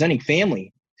essentially representing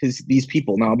family to these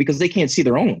people now because they can't see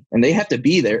their own, and they have to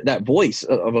be there, that voice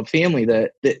of a family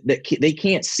that they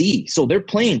can't see. So they're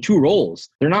playing 2 roles.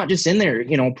 They're not just in there,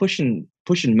 pushing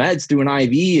meds through an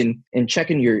IV and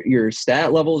checking your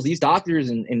stat levels. These doctors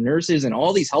and nurses and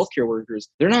all these healthcare workers,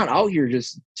 they're not out here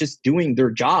just doing their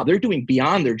job. They're doing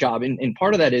beyond their job. And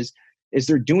part of that is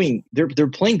they're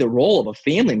playing the role of a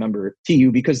family member to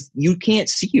you because you can't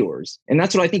see yours. And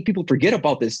that's what I think people forget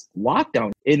about this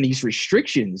lockdown and these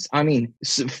restrictions. I mean,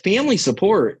 family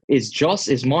support is just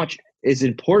as much as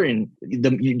important.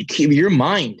 Your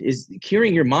mind is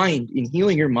curing your mind and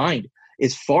healing your mind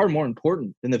is far more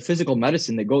important than the physical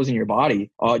medicine that goes in your body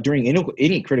during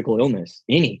any critical illness,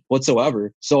 any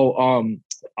whatsoever. So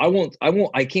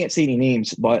I can't say any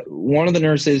names, but one of the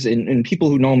nurses and people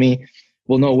who know me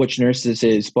will know which nurse this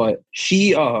is, but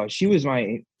she was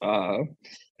my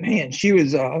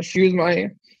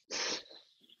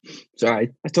sorry,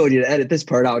 I told you to edit this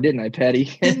part out, didn't I, Patty?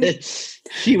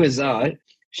 She was my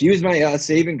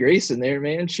saving grace in there,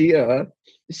 man. She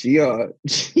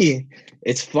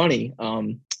it's funny.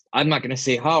 I'm not gonna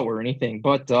say how or anything,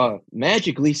 but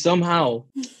magically somehow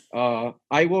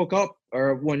I woke up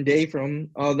one day from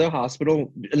the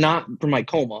hospital, not from my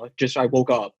coma, just I woke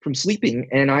up from sleeping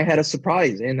and I had a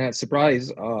surprise. And that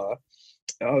surprise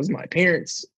was my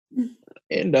parents.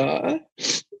 And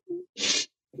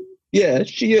yeah,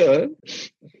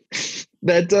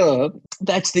 that's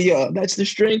the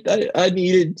strength I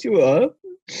needed to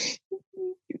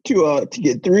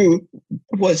get through,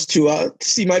 was to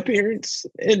see my parents,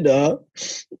 and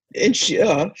she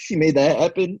made that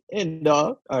happen. And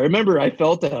I remember I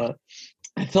felt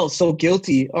so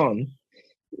guilty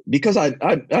because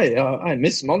I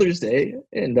missed Mother's Day,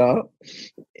 and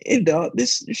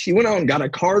this she went out and got a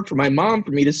card for my mom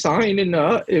for me to sign, and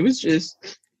it was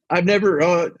just I've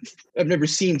never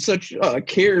seen such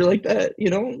care like that,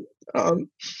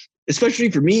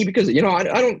 especially for me, because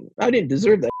I didn't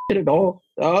deserve that shit at all,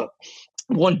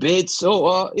 one bit.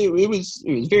 So it was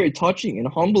very touching and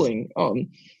humbling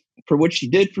for what she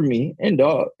did for me, and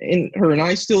her and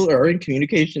I still are in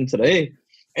communication today.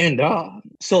 And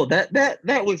so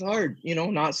that was hard,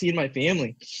 not seeing my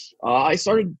family. I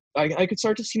could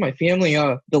start to see my family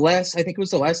I think it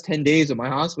was the last 10 days of my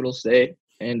hospital stay,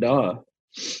 and but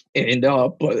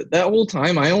that whole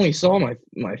time I only saw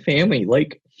my family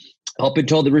like up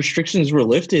until the restrictions were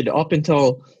lifted, up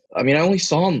until I only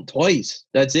saw them twice.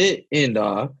 That's it. And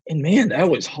man, that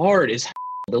was hard as hell.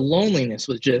 The loneliness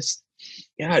was just,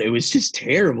 God, it was just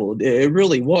terrible. It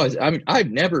really was.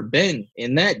 I've never been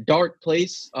in that dark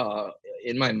place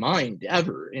in my mind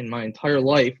ever in my entire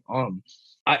life.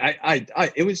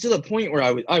 It was to the point where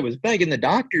I was begging the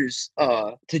doctors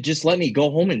to just let me go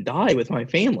home and die with my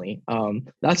family.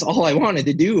 That's all I wanted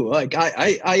to do. Like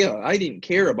I didn't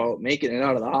care about making it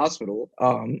out of the hospital.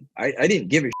 I didn't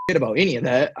give a shit about any of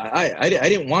that. I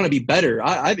didn't want to be better.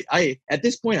 I at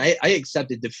this point I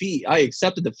accepted defeat. I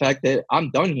accepted the fact that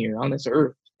I'm done here on this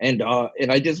earth. And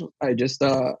I just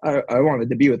wanted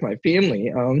to be with my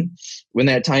family when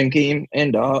that time came.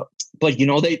 And but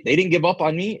they didn't give up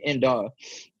on me, and I,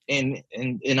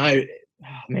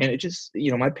 man, it just,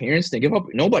 my parents didn't give up.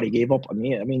 Nobody gave up on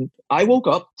me. I woke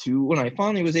up to, when I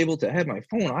finally was able to have my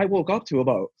phone, I woke up to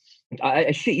about,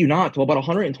 I shit you not, to about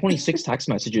 126 text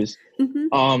messages.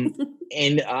 Mm-hmm.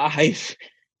 And I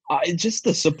just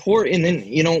the support. And then,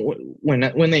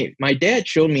 when my dad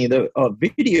showed me the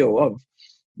video of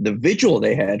the vigil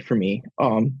they had for me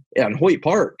on Hoyt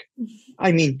Park,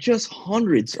 just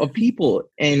hundreds of people.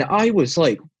 And I was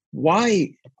like,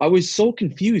 why? I was so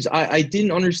confused. I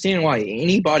didn't understand why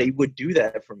anybody would do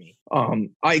that for me.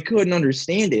 I couldn't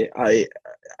understand it. I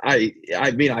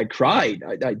cried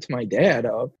to my dad.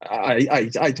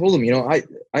 I told him,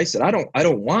 I said, I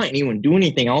don't want anyone to do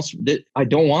anything else. I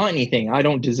don't want anything. I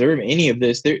don't deserve any of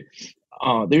this.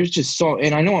 There's just so,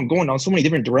 and I know I'm going down so many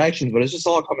different directions, but it's just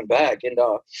all coming back. And,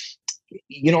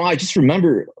 I just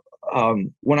remember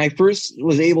when I first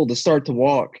was able to start to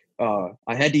walk,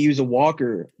 I had to use a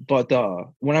walker, but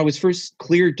when I was first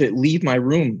cleared to leave my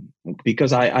room,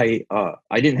 because I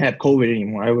didn't have COVID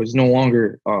anymore, I was no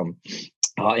longer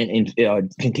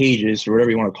contagious, or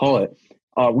whatever you want to call it.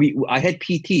 I had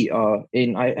PT,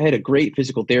 and I had a great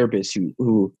physical therapist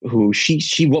who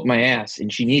she whooped my ass,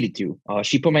 and she needed to.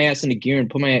 She put my ass into gear and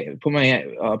put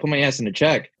my ass into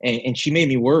check, and she made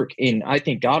me work. And I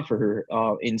thank God for her.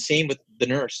 And same with the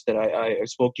nurse that I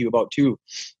spoke to you about too.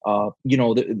 I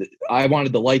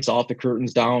wanted the lights off, the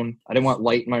curtains down. I didn't want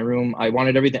light in my room. I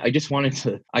wanted everything. I just wanted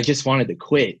to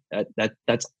quit.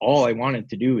 That's all I wanted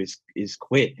to do is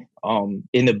quit. And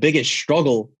the biggest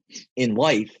struggle in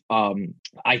life,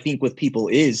 I think with people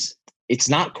it's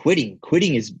not quitting.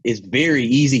 Quitting is very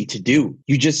easy to do.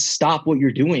 You just stop what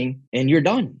you're doing and you're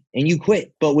done and you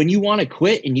quit. But when you want to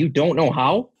quit and you don't know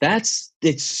how,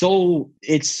 it's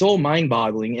so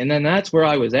mind-boggling. And then that's where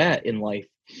I was at in life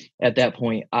at that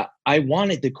point. I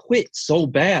wanted to quit so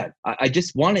bad. I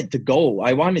just wanted to go.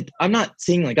 I'm not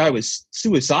saying like I was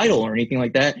suicidal or anything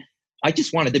like that. I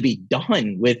just wanted to be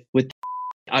done with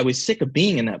I was sick of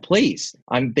being in that place.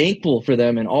 I'm thankful for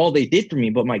them and all they did for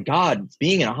me, but my God,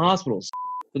 being in a hospital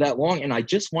for that long, and I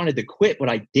just wanted to quit, but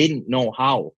I didn't know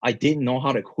how. I didn't know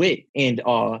how to quit. And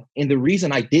the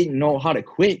reason I didn't know how to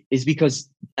quit is because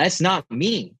that's not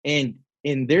me. And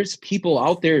there's people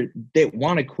out there that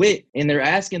want to quit, and they're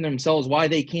asking themselves why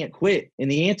they can't quit.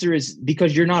 And the answer is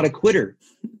because you're not a quitter.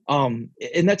 And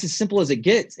that's as simple as it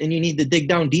gets. And you need to dig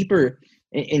down deeper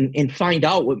and find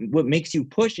out what makes you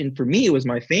push. And for me, it was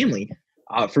my family.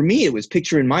 For me, it was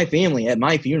picturing my family at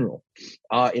my funeral,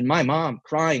 and my mom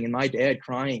crying and my dad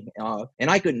crying. And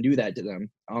I couldn't do that to them.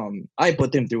 I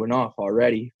put them through enough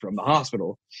already from the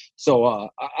hospital. So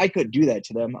I couldn't do that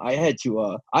to them. I had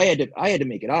to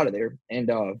make it out of there. And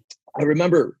I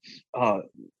remember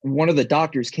one of the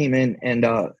doctors came in, and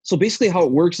so basically how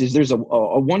it works is there's a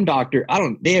one doctor.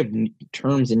 They have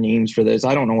terms and names for this.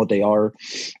 I don't know what they are,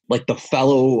 like the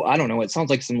fellow. I don't know. It sounds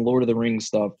like some Lord of the Rings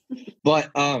stuff.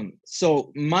 But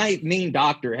so my main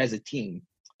doctor has a team.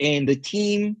 And the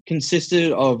team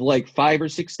consisted of like 5 or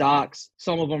 6 docs.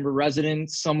 Some of them were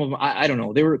residents. Some of them, I don't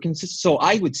know. They were consistent. So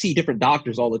I would see different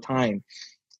doctors all the time.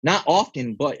 Not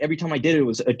often, but every time I did it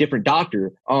was a different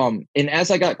doctor. And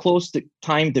as I got close to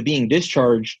time to being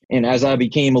discharged, and as I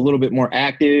became a little bit more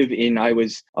active, and I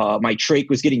was my trach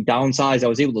was getting downsized, I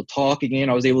was able to talk again.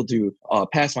 I was able to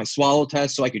pass my swallow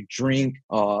test so I could drink.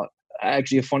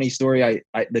 Actually, a funny story.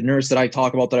 I the nurse that I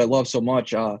talk about that I love so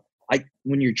much.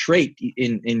 When you're trach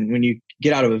and when you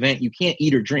get out of event, you can't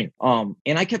eat or drink. And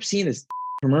I kept seeing this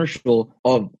commercial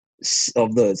of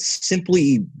the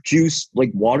Simply Juice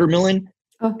like watermelon.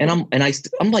 Oh. And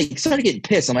I'm like started getting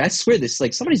pissed. I'm like, I swear this,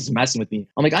 like somebody's messing with me.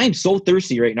 I'm like, I am so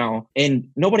thirsty right now, and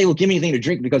nobody will give me anything to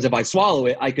drink because if I swallow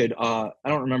it, I could I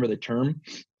don't remember the term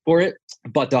for it,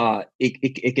 but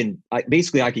it can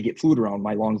basically I could get fluid around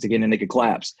my lungs again and they could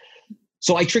collapse.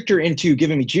 So I tricked her into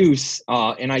giving me juice,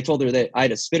 and I told her that I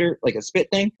had a spitter, like a spit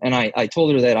thing, and I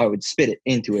told her that I would spit it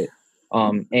into it,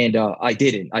 and I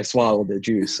didn't. I swallowed the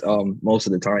juice most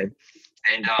of the time,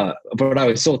 and but I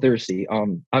was so thirsty.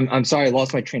 I'm sorry, I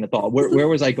lost my train of thought. Where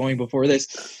was I going before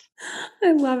this?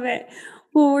 I love it.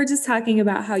 Well, we're just talking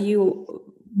about how you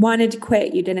wanted to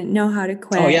quit. You didn't know how to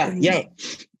quit. Oh yeah.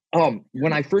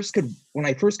 When I first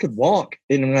could walk,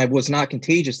 and when I was not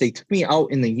contagious, they took me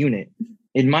out in the unit.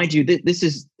 And mind you, this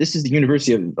is the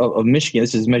University of Michigan.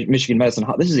 This is Michigan Medicine.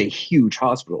 This is a huge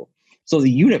hospital. So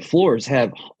the unit floors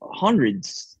have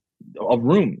hundreds of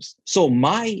rooms. So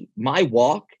my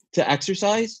walk to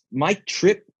exercise, my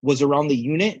trip was around the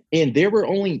unit, and there were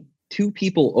only 2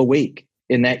 people awake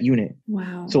in that unit.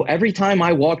 Wow. So every time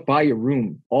I walked by a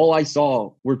room, all I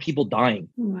saw were people dying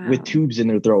with tubes in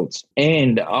their throats.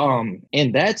 And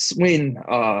that's when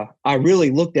I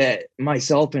really looked at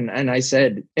myself and I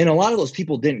said, and a lot of those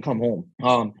people didn't come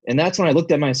home. And that's when I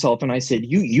looked at myself and I said,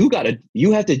 you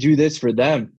have to do this for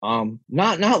them.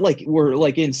 Not like we're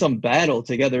like in some battle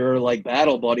together or like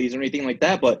battle buddies or anything like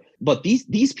that, but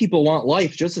these people want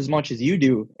life just as much as you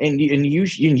do. And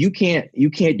you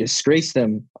can't disgrace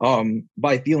them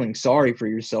by feeling sorry for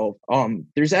yourself.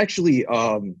 There's actually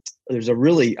there's a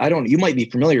really, you might be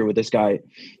familiar with this guy.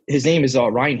 His name is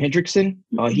Ryan Hendrickson.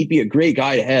 He'd be a great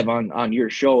guy to have on your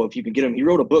show if you can get him. He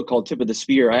wrote a book called Tip of the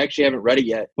Spear. I actually haven't read it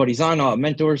yet, but he's on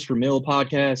Mentors for Mill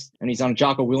podcast, and he's on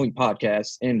Jocko Willing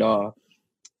podcast.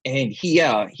 And he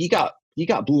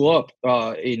got blew up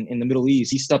in the Middle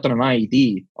East. He stepped on an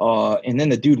IED, and then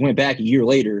the dude went back a year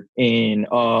later and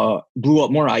blew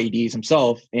up more IEDs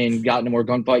himself and got into more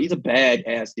gunfight. He's a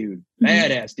badass dude.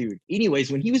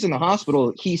 Anyways, when he was in the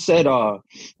hospital, he said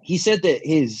that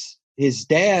his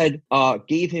dad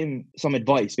gave him some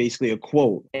advice, basically a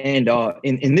quote, and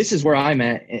this is where I'm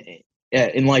at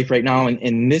in life right now,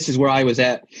 and this is where I was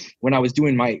at when I was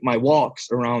doing my walks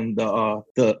around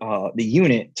the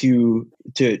unit to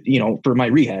for my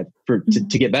rehab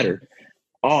to get better.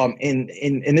 And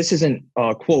this isn't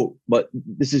a quote, but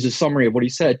this is a summary of what he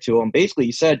said to him. Basically,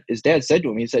 his dad said to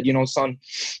him, he said, son,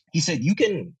 he said, you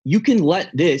can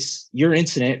let your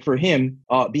incident for him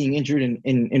being injured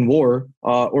in war,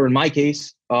 or in my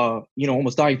case,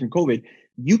 almost dying from COVID.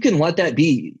 You can let that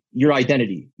be your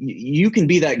identity. You can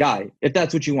be that guy if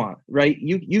that's what you want, right?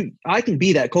 I can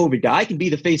be that COVID guy. I can be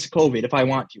the face of COVID if I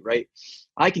want to, right?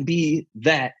 I can be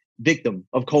that victim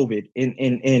of COVID.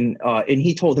 And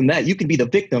he told him that you can be the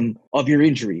victim of your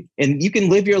injury, and you can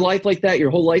live your life like that your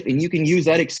whole life, and you can use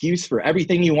that excuse for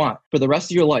everything you want for the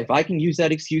rest of your life. I can use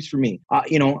that excuse for me. I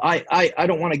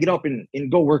don't want to get up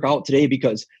and go work out today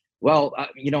because, well,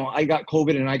 I got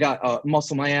COVID and I got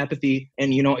muscle myopathy,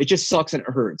 and, it just sucks and it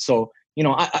hurts. So,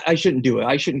 I shouldn't do it.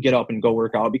 I shouldn't get up and go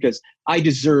work out because I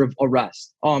deserve a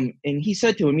rest. And he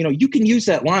said to him, you can use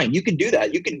that line. You can do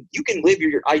that. You can live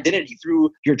your identity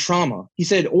through your trauma. He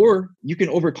said, or you can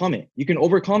overcome it. You can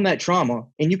overcome that trauma,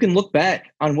 and you can look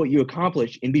back on what you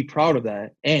accomplished and be proud of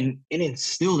that and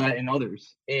instill that in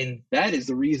others. And that is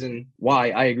the reason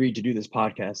why I agreed to do this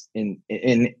podcast. And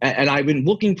I've been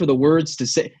looking for the words to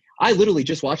say. I literally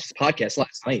just watched this podcast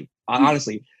last night.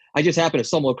 Honestly, I just happened to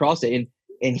stumble across it,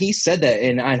 and he said that,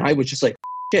 and I was just like,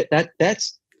 shit,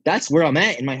 that's where I'm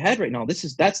at in my head right now. That's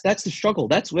the struggle.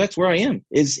 That's where I am.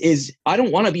 Is I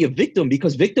don't want to be a victim,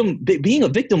 because being a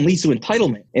victim leads to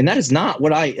entitlement, and that's not who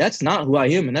I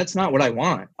am, and that's not what I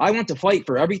want. I want to fight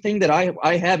for everything that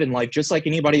I have in life, just like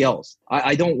anybody else.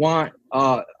 I don't want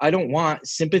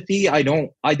sympathy. I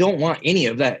don't want any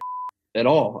of that at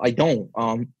all. I don't.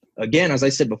 again, as I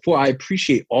said before, I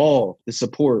appreciate all the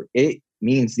support. It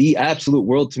means the absolute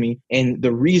world to me. And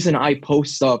the reason I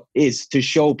post stuff is to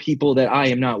show people that I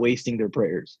am not wasting their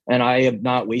prayers and I am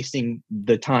not wasting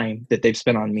the time that they've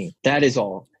spent on me. That is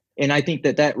all. And I think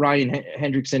that Ryan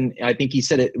Hendrickson, I think he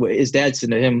said it, his dad said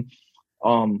to him,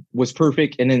 was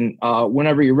perfect. And then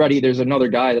whenever you're ready, there's another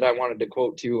guy that I wanted to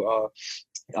quote to.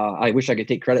 I wish I could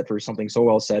take credit for something so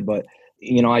well said, but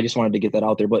I just wanted to get that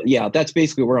out there. But yeah, that's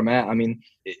basically where I'm at. I mean,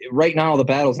 right now the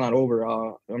battle's not over.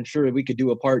 I'm sure we could do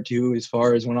a part 2 as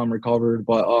far as when I'm recovered.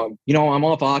 But I'm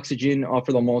off oxygen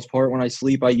for the most part. When I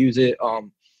sleep, I use it.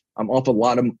 I'm off a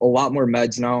lot more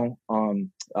meds now.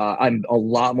 I'm a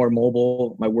lot more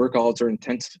mobile. My workouts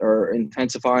are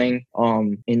intensifying.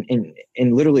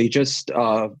 And literally just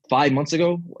 5 months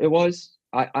ago, it was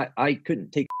I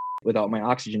couldn't take without my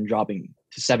oxygen dropping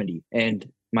to 70 and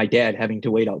my dad having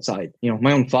to wait outside.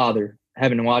 My own father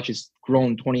having to watch his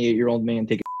grown 28-year-old man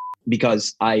take a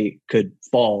because I could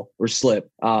fall or slip.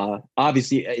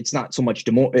 Obviously, it's not so much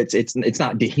it's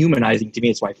not dehumanizing to me.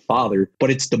 It's my father,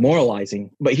 but it's demoralizing.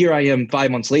 But here I am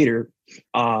 5 months later.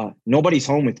 Nobody's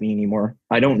home with me anymore.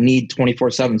 I don't need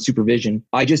 24/7 supervision.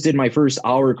 I just did my first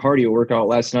hour cardio workout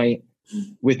last night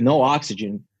with no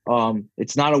oxygen.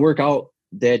 It's not a workout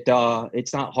that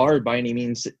it's not hard by any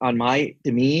means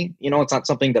to me, it's not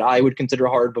something that I would consider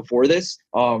hard before this.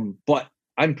 But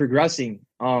I'm progressing.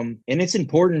 And it's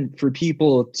important for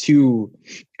people to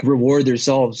reward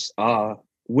themselves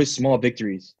with small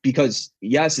victories, because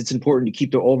yes, it's important to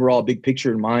keep the overall big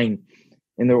picture in mind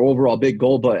and their overall big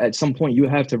goal, but at some point you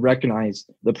have to recognize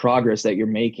the progress that you're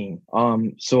making.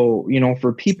 So,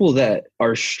 for people that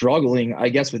are struggling, I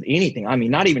guess, with anything, I mean,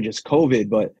 not even just COVID,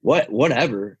 but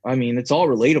whatever. I mean, it's all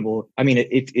relatable. I mean,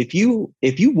 if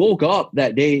you woke up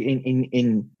that day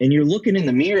and you're looking in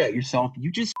the mirror at yourself,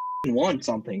 you just won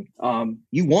something.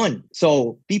 You won.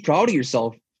 So be proud of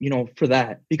yourself, for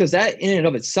that, because that in and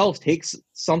of itself takes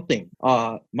something.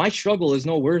 My struggle is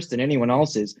no worse than anyone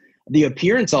else's. The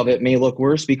appearance of it may look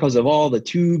worse because of all the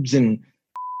tubes and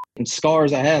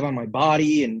scars I have on my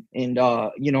body and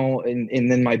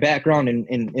then my background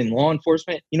in law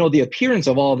enforcement. The appearance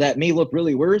of all of that may look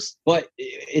really worse, but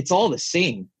it's all the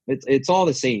same. It's all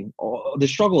the same. The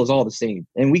struggle is all the same,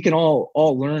 and we can all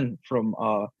learn from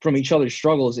each other's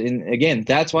struggles. And again,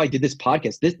 that's why I did this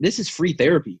podcast. This is free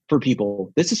therapy for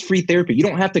people. This is free therapy. You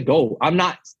don't have to go. I'm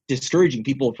not discouraging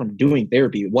people from doing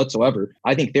therapy whatsoever.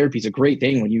 I think therapy is a great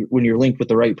thing when you're linked with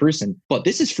the right person. But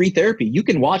this is free therapy. You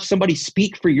can watch somebody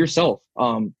speak for yourself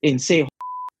and say,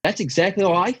 "That's exactly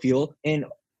how I feel," and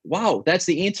wow, that's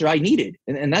the answer I needed.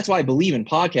 And that's why I believe in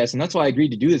podcasts, and that's why I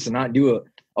agreed to do this and not do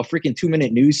a freaking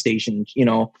 2-minute news station.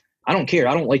 I don't care.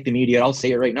 I don't like the media. I'll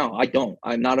say it right now. I don't.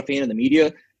 I'm not a fan of the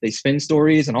media. They spin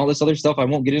stories and all this other stuff. I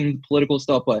won't get into political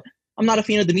stuff, but I'm not a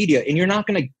fan of the media. And you're not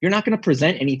gonna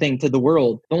present anything to the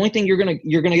world. The only thing you're gonna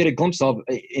get a glimpse of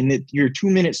in your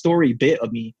 2-minute story bit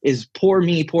of me is poor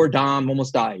Dom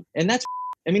almost died. And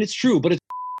it's true, but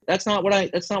that's not what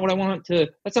I want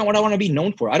to be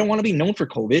known for. I don't want to be known for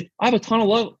COVID. I have a ton of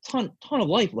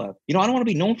life left. I don't want to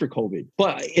be known for COVID.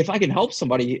 But if I can help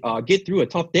somebody get through a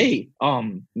tough day,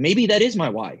 maybe that is my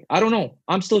why. I don't know.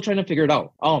 I'm still trying to figure it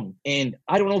out. And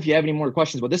I don't know if you have any more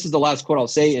questions, but this is the last quote I'll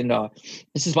say. And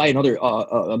this is by another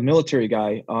a military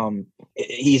guy.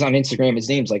 He's on Instagram. His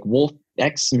name's like Wolf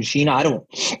X Machina. I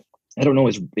don't know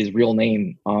his real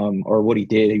name or what he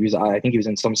did. I think he was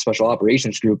in some special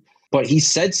operations group, but he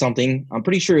said something. I'm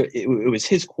pretty sure it was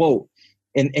his quote,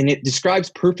 and it describes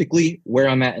perfectly where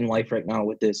I'm at in life right now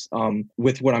with this,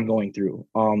 with what I'm going through.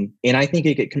 And I think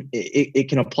it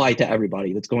can apply to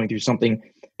everybody that's going through something.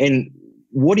 And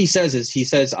what he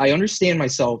says, I understand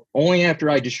myself only after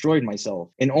I destroyed myself,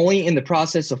 and only in the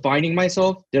process of finding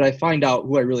myself did I find out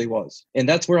who I really was. And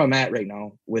that's where I'm at right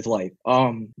now with life.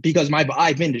 Because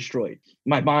I've been destroyed.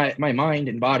 My mind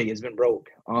and body has been broke.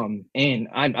 And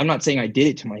I'm not saying I did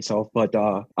it to myself, but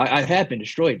I have been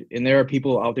destroyed. And there are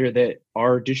people out there that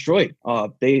are destroyed.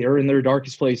 They are in their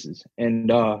darkest places. And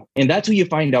that's who you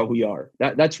find out who you are.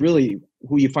 That's really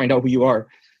who you find out who you are.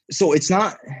 So it's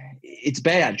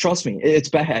bad. Trust me, it's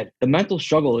bad. The mental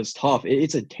struggle is tough.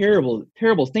 It's a terrible,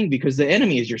 terrible thing because the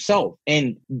enemy is yourself.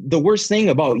 And the worst thing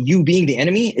about you being the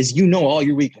enemy is all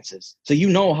your weaknesses. So you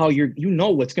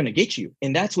know what's going to get you.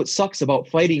 And that's what sucks about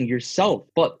fighting yourself.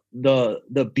 But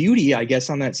the beauty, I guess,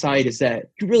 on that side is that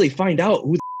you really find out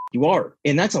who you are.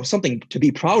 And that's something to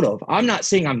be proud of. I'm not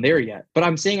saying I'm there yet, but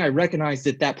I'm saying I recognize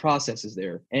that process is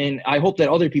there. And I hope that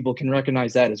other people can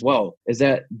recognize that as well, is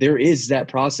that there is that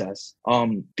process.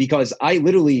 Because I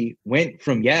literally went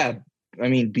from,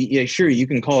 sure, you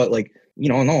can call it like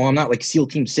no, I'm not like SEAL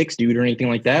Team 6 dude or anything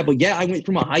like that. But yeah, I went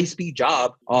from a high-speed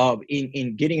job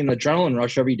in getting an adrenaline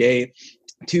rush every day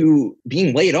to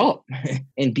being laid up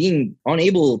and being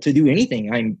unable to do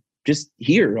anything. I'm just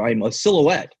here. I'm a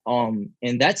silhouette.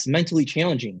 And that's mentally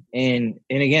challenging. And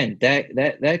again,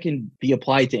 that can be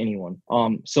applied to anyone.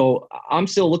 So I'm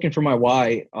still looking for my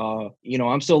why.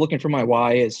 I'm still looking for my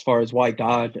why as far as why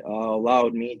God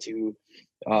allowed me to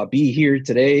be here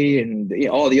today, and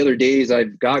all the other days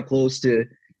I've got close to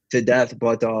death.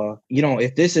 But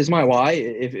if this is my why,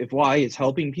 if why is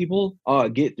helping people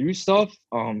get through stuff,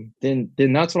 then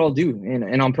that's what I'll do,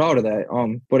 and I'm proud of that.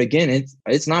 But again,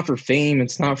 it's not for fame.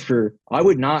 It's not for. I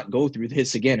would not go through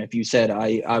this again if you said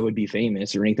I would be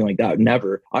famous or anything like that.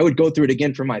 Never. I would go through it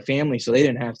again for my family so they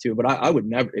didn't have to. But I would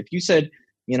never. If you said,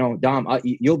 Dom,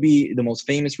 you'll be the most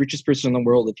famous, richest person in the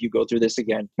world if you go through this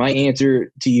again, my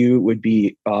answer to you would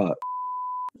be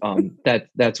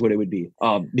that's what it would be,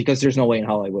 because there's no way in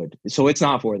hell I would. So it's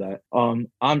not for that.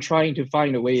 I'm trying to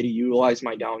find a way to utilize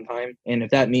my downtime, and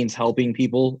if that means helping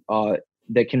people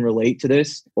that can relate to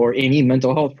this or any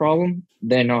mental health problem,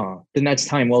 then that's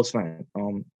time well spent.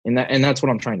 And that's what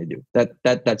I'm trying to do.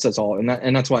 That's all.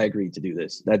 And that's why I agreed to do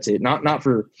this. That's it. Not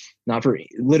for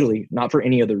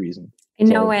any other reason.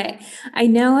 I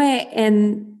know it.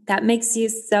 And that makes you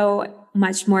so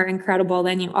much more incredible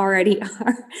than you already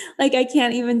are. Like, I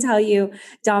can't even tell you,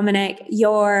 Dominic,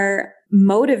 you're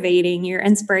motivating, you're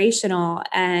inspirational,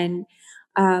 and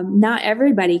not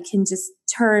everybody can just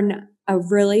turn a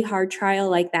really hard trial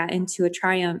like that into a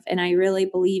triumph. And I really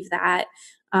believe that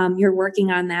you're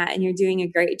working on that, and you're doing a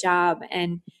great job.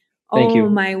 And Thank you.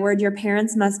 My word, your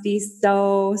parents must be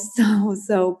so, so,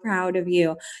 so proud of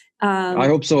you. I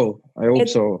hope so.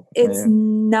 It's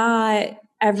not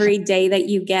every day that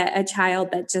you get a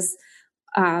child that just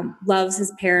loves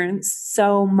his parents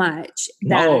so much.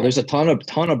 No, there's a ton of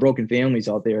broken families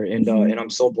out there, and I'm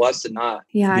so blessed to not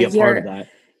be a part of that.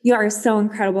 You are so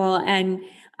incredible, and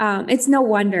it's no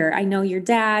wonder. I know your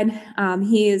dad.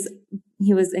 He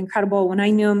was incredible when I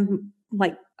knew him,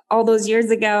 like all those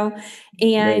years ago,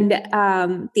 and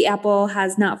right. The apple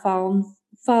has not fell.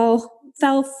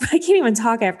 I can't even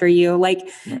talk after you. Like,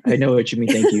 I know what you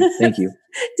mean. Thank you.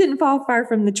 Didn't fall far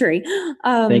from the tree.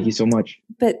 Thank you so much.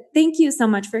 But thank you so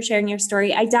much for sharing your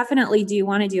story. I definitely do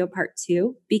want to do a part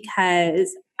 2,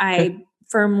 because I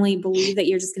firmly believe that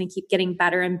you're just going to keep getting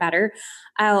better and better.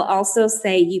 I'll also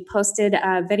say you posted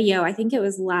a video, I think it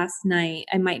was last night.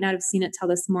 I might not have seen it till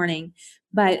this morning,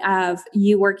 but of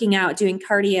you working out, doing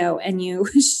cardio, and you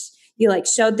like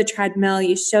showed the treadmill,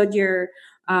 you showed your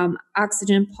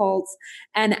oxygen pulse.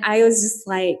 And I was just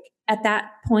like, at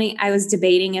that point, I was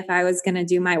debating if I was going to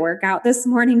do my workout this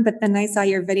morning, but then I saw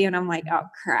your video and I'm like, oh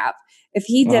crap. If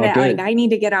he did it, good. like, I need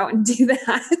to get out and do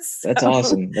that. So, That's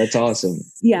awesome.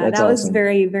 Yeah, that was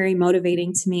very, very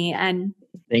motivating to me. And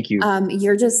thank you.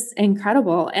 You're just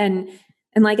incredible. And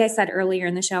like I said earlier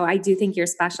in the show, I do think you're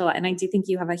special, and I do think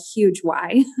you have a huge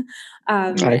why.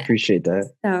 I appreciate that.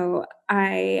 So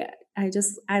I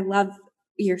love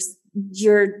you're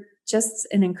just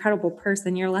an incredible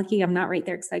person. You're lucky I'm not right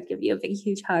there, because I'd give you a big,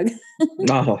 huge hug.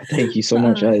 Oh, thank you so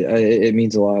much. It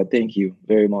means a lot. Thank you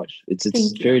very much. It's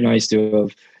very nice to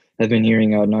have been hearing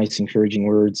nice, encouraging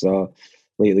words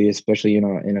lately, especially in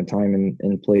a time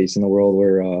and place in the world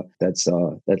where that's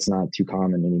not too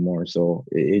common anymore. So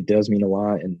it does mean a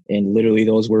lot, and literally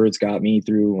those words got me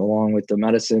through, along with the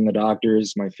medicine, the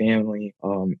doctors, my family,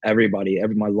 everybody,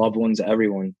 my loved ones,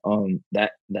 everyone.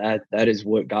 That is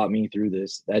what got me through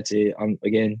this. That's it.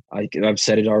 I've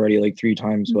said it already like 3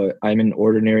 times, but I'm an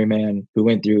ordinary man who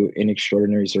went through an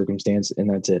extraordinary circumstance, and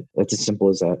that's it. That's as simple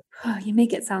as that. Oh, you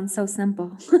make it sound so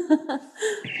simple,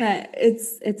 but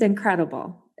it's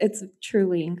incredible. It's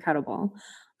truly incredible.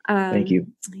 Thank you.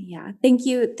 Yeah. Thank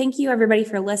you everybody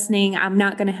for listening. I'm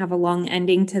not going to have a long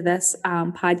ending to this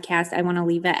podcast. I want to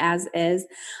leave it as is.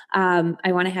 I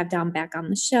want to have Dom back on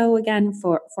the show again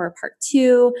for a part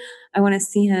 2. I want to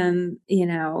see him,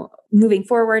 moving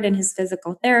forward in his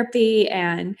physical therapy,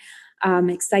 and I'm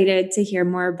excited to hear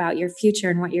more about your future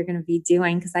and what you're going to be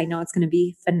doing, because I know it's going to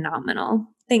be phenomenal.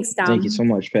 Thanks, Dom. Thank you so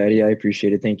much, Patty. I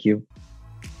appreciate it. Thank you.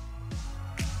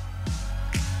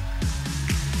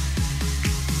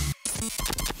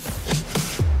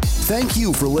 Thank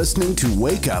you for listening to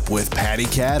Wake Up with Patty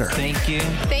Catter. Thank you.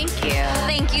 Thank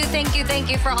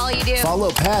you for all you do.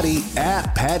 Follow Patty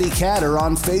at Patty Catter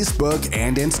on Facebook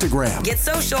and Instagram. Get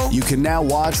social. You can now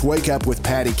watch Wake Up with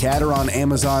Patty Catter on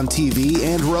Amazon TV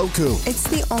and Roku. It's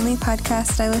the only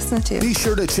podcast I listen to. Be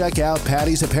sure to check out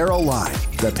Patty's apparel line,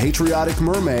 The Patriotic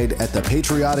Mermaid, at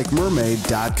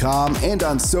thepatrioticmermaid.com, and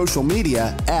on social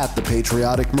media at The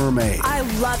Patriotic Mermaid. I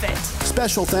love it.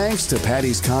 Special thanks to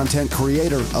Patty's content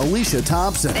creator, Alicia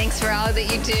Thompson. Thanks for all that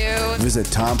you do. Visit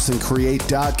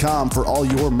ThompsonCreate.com for all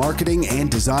your marketing and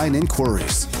design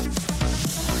inquiries.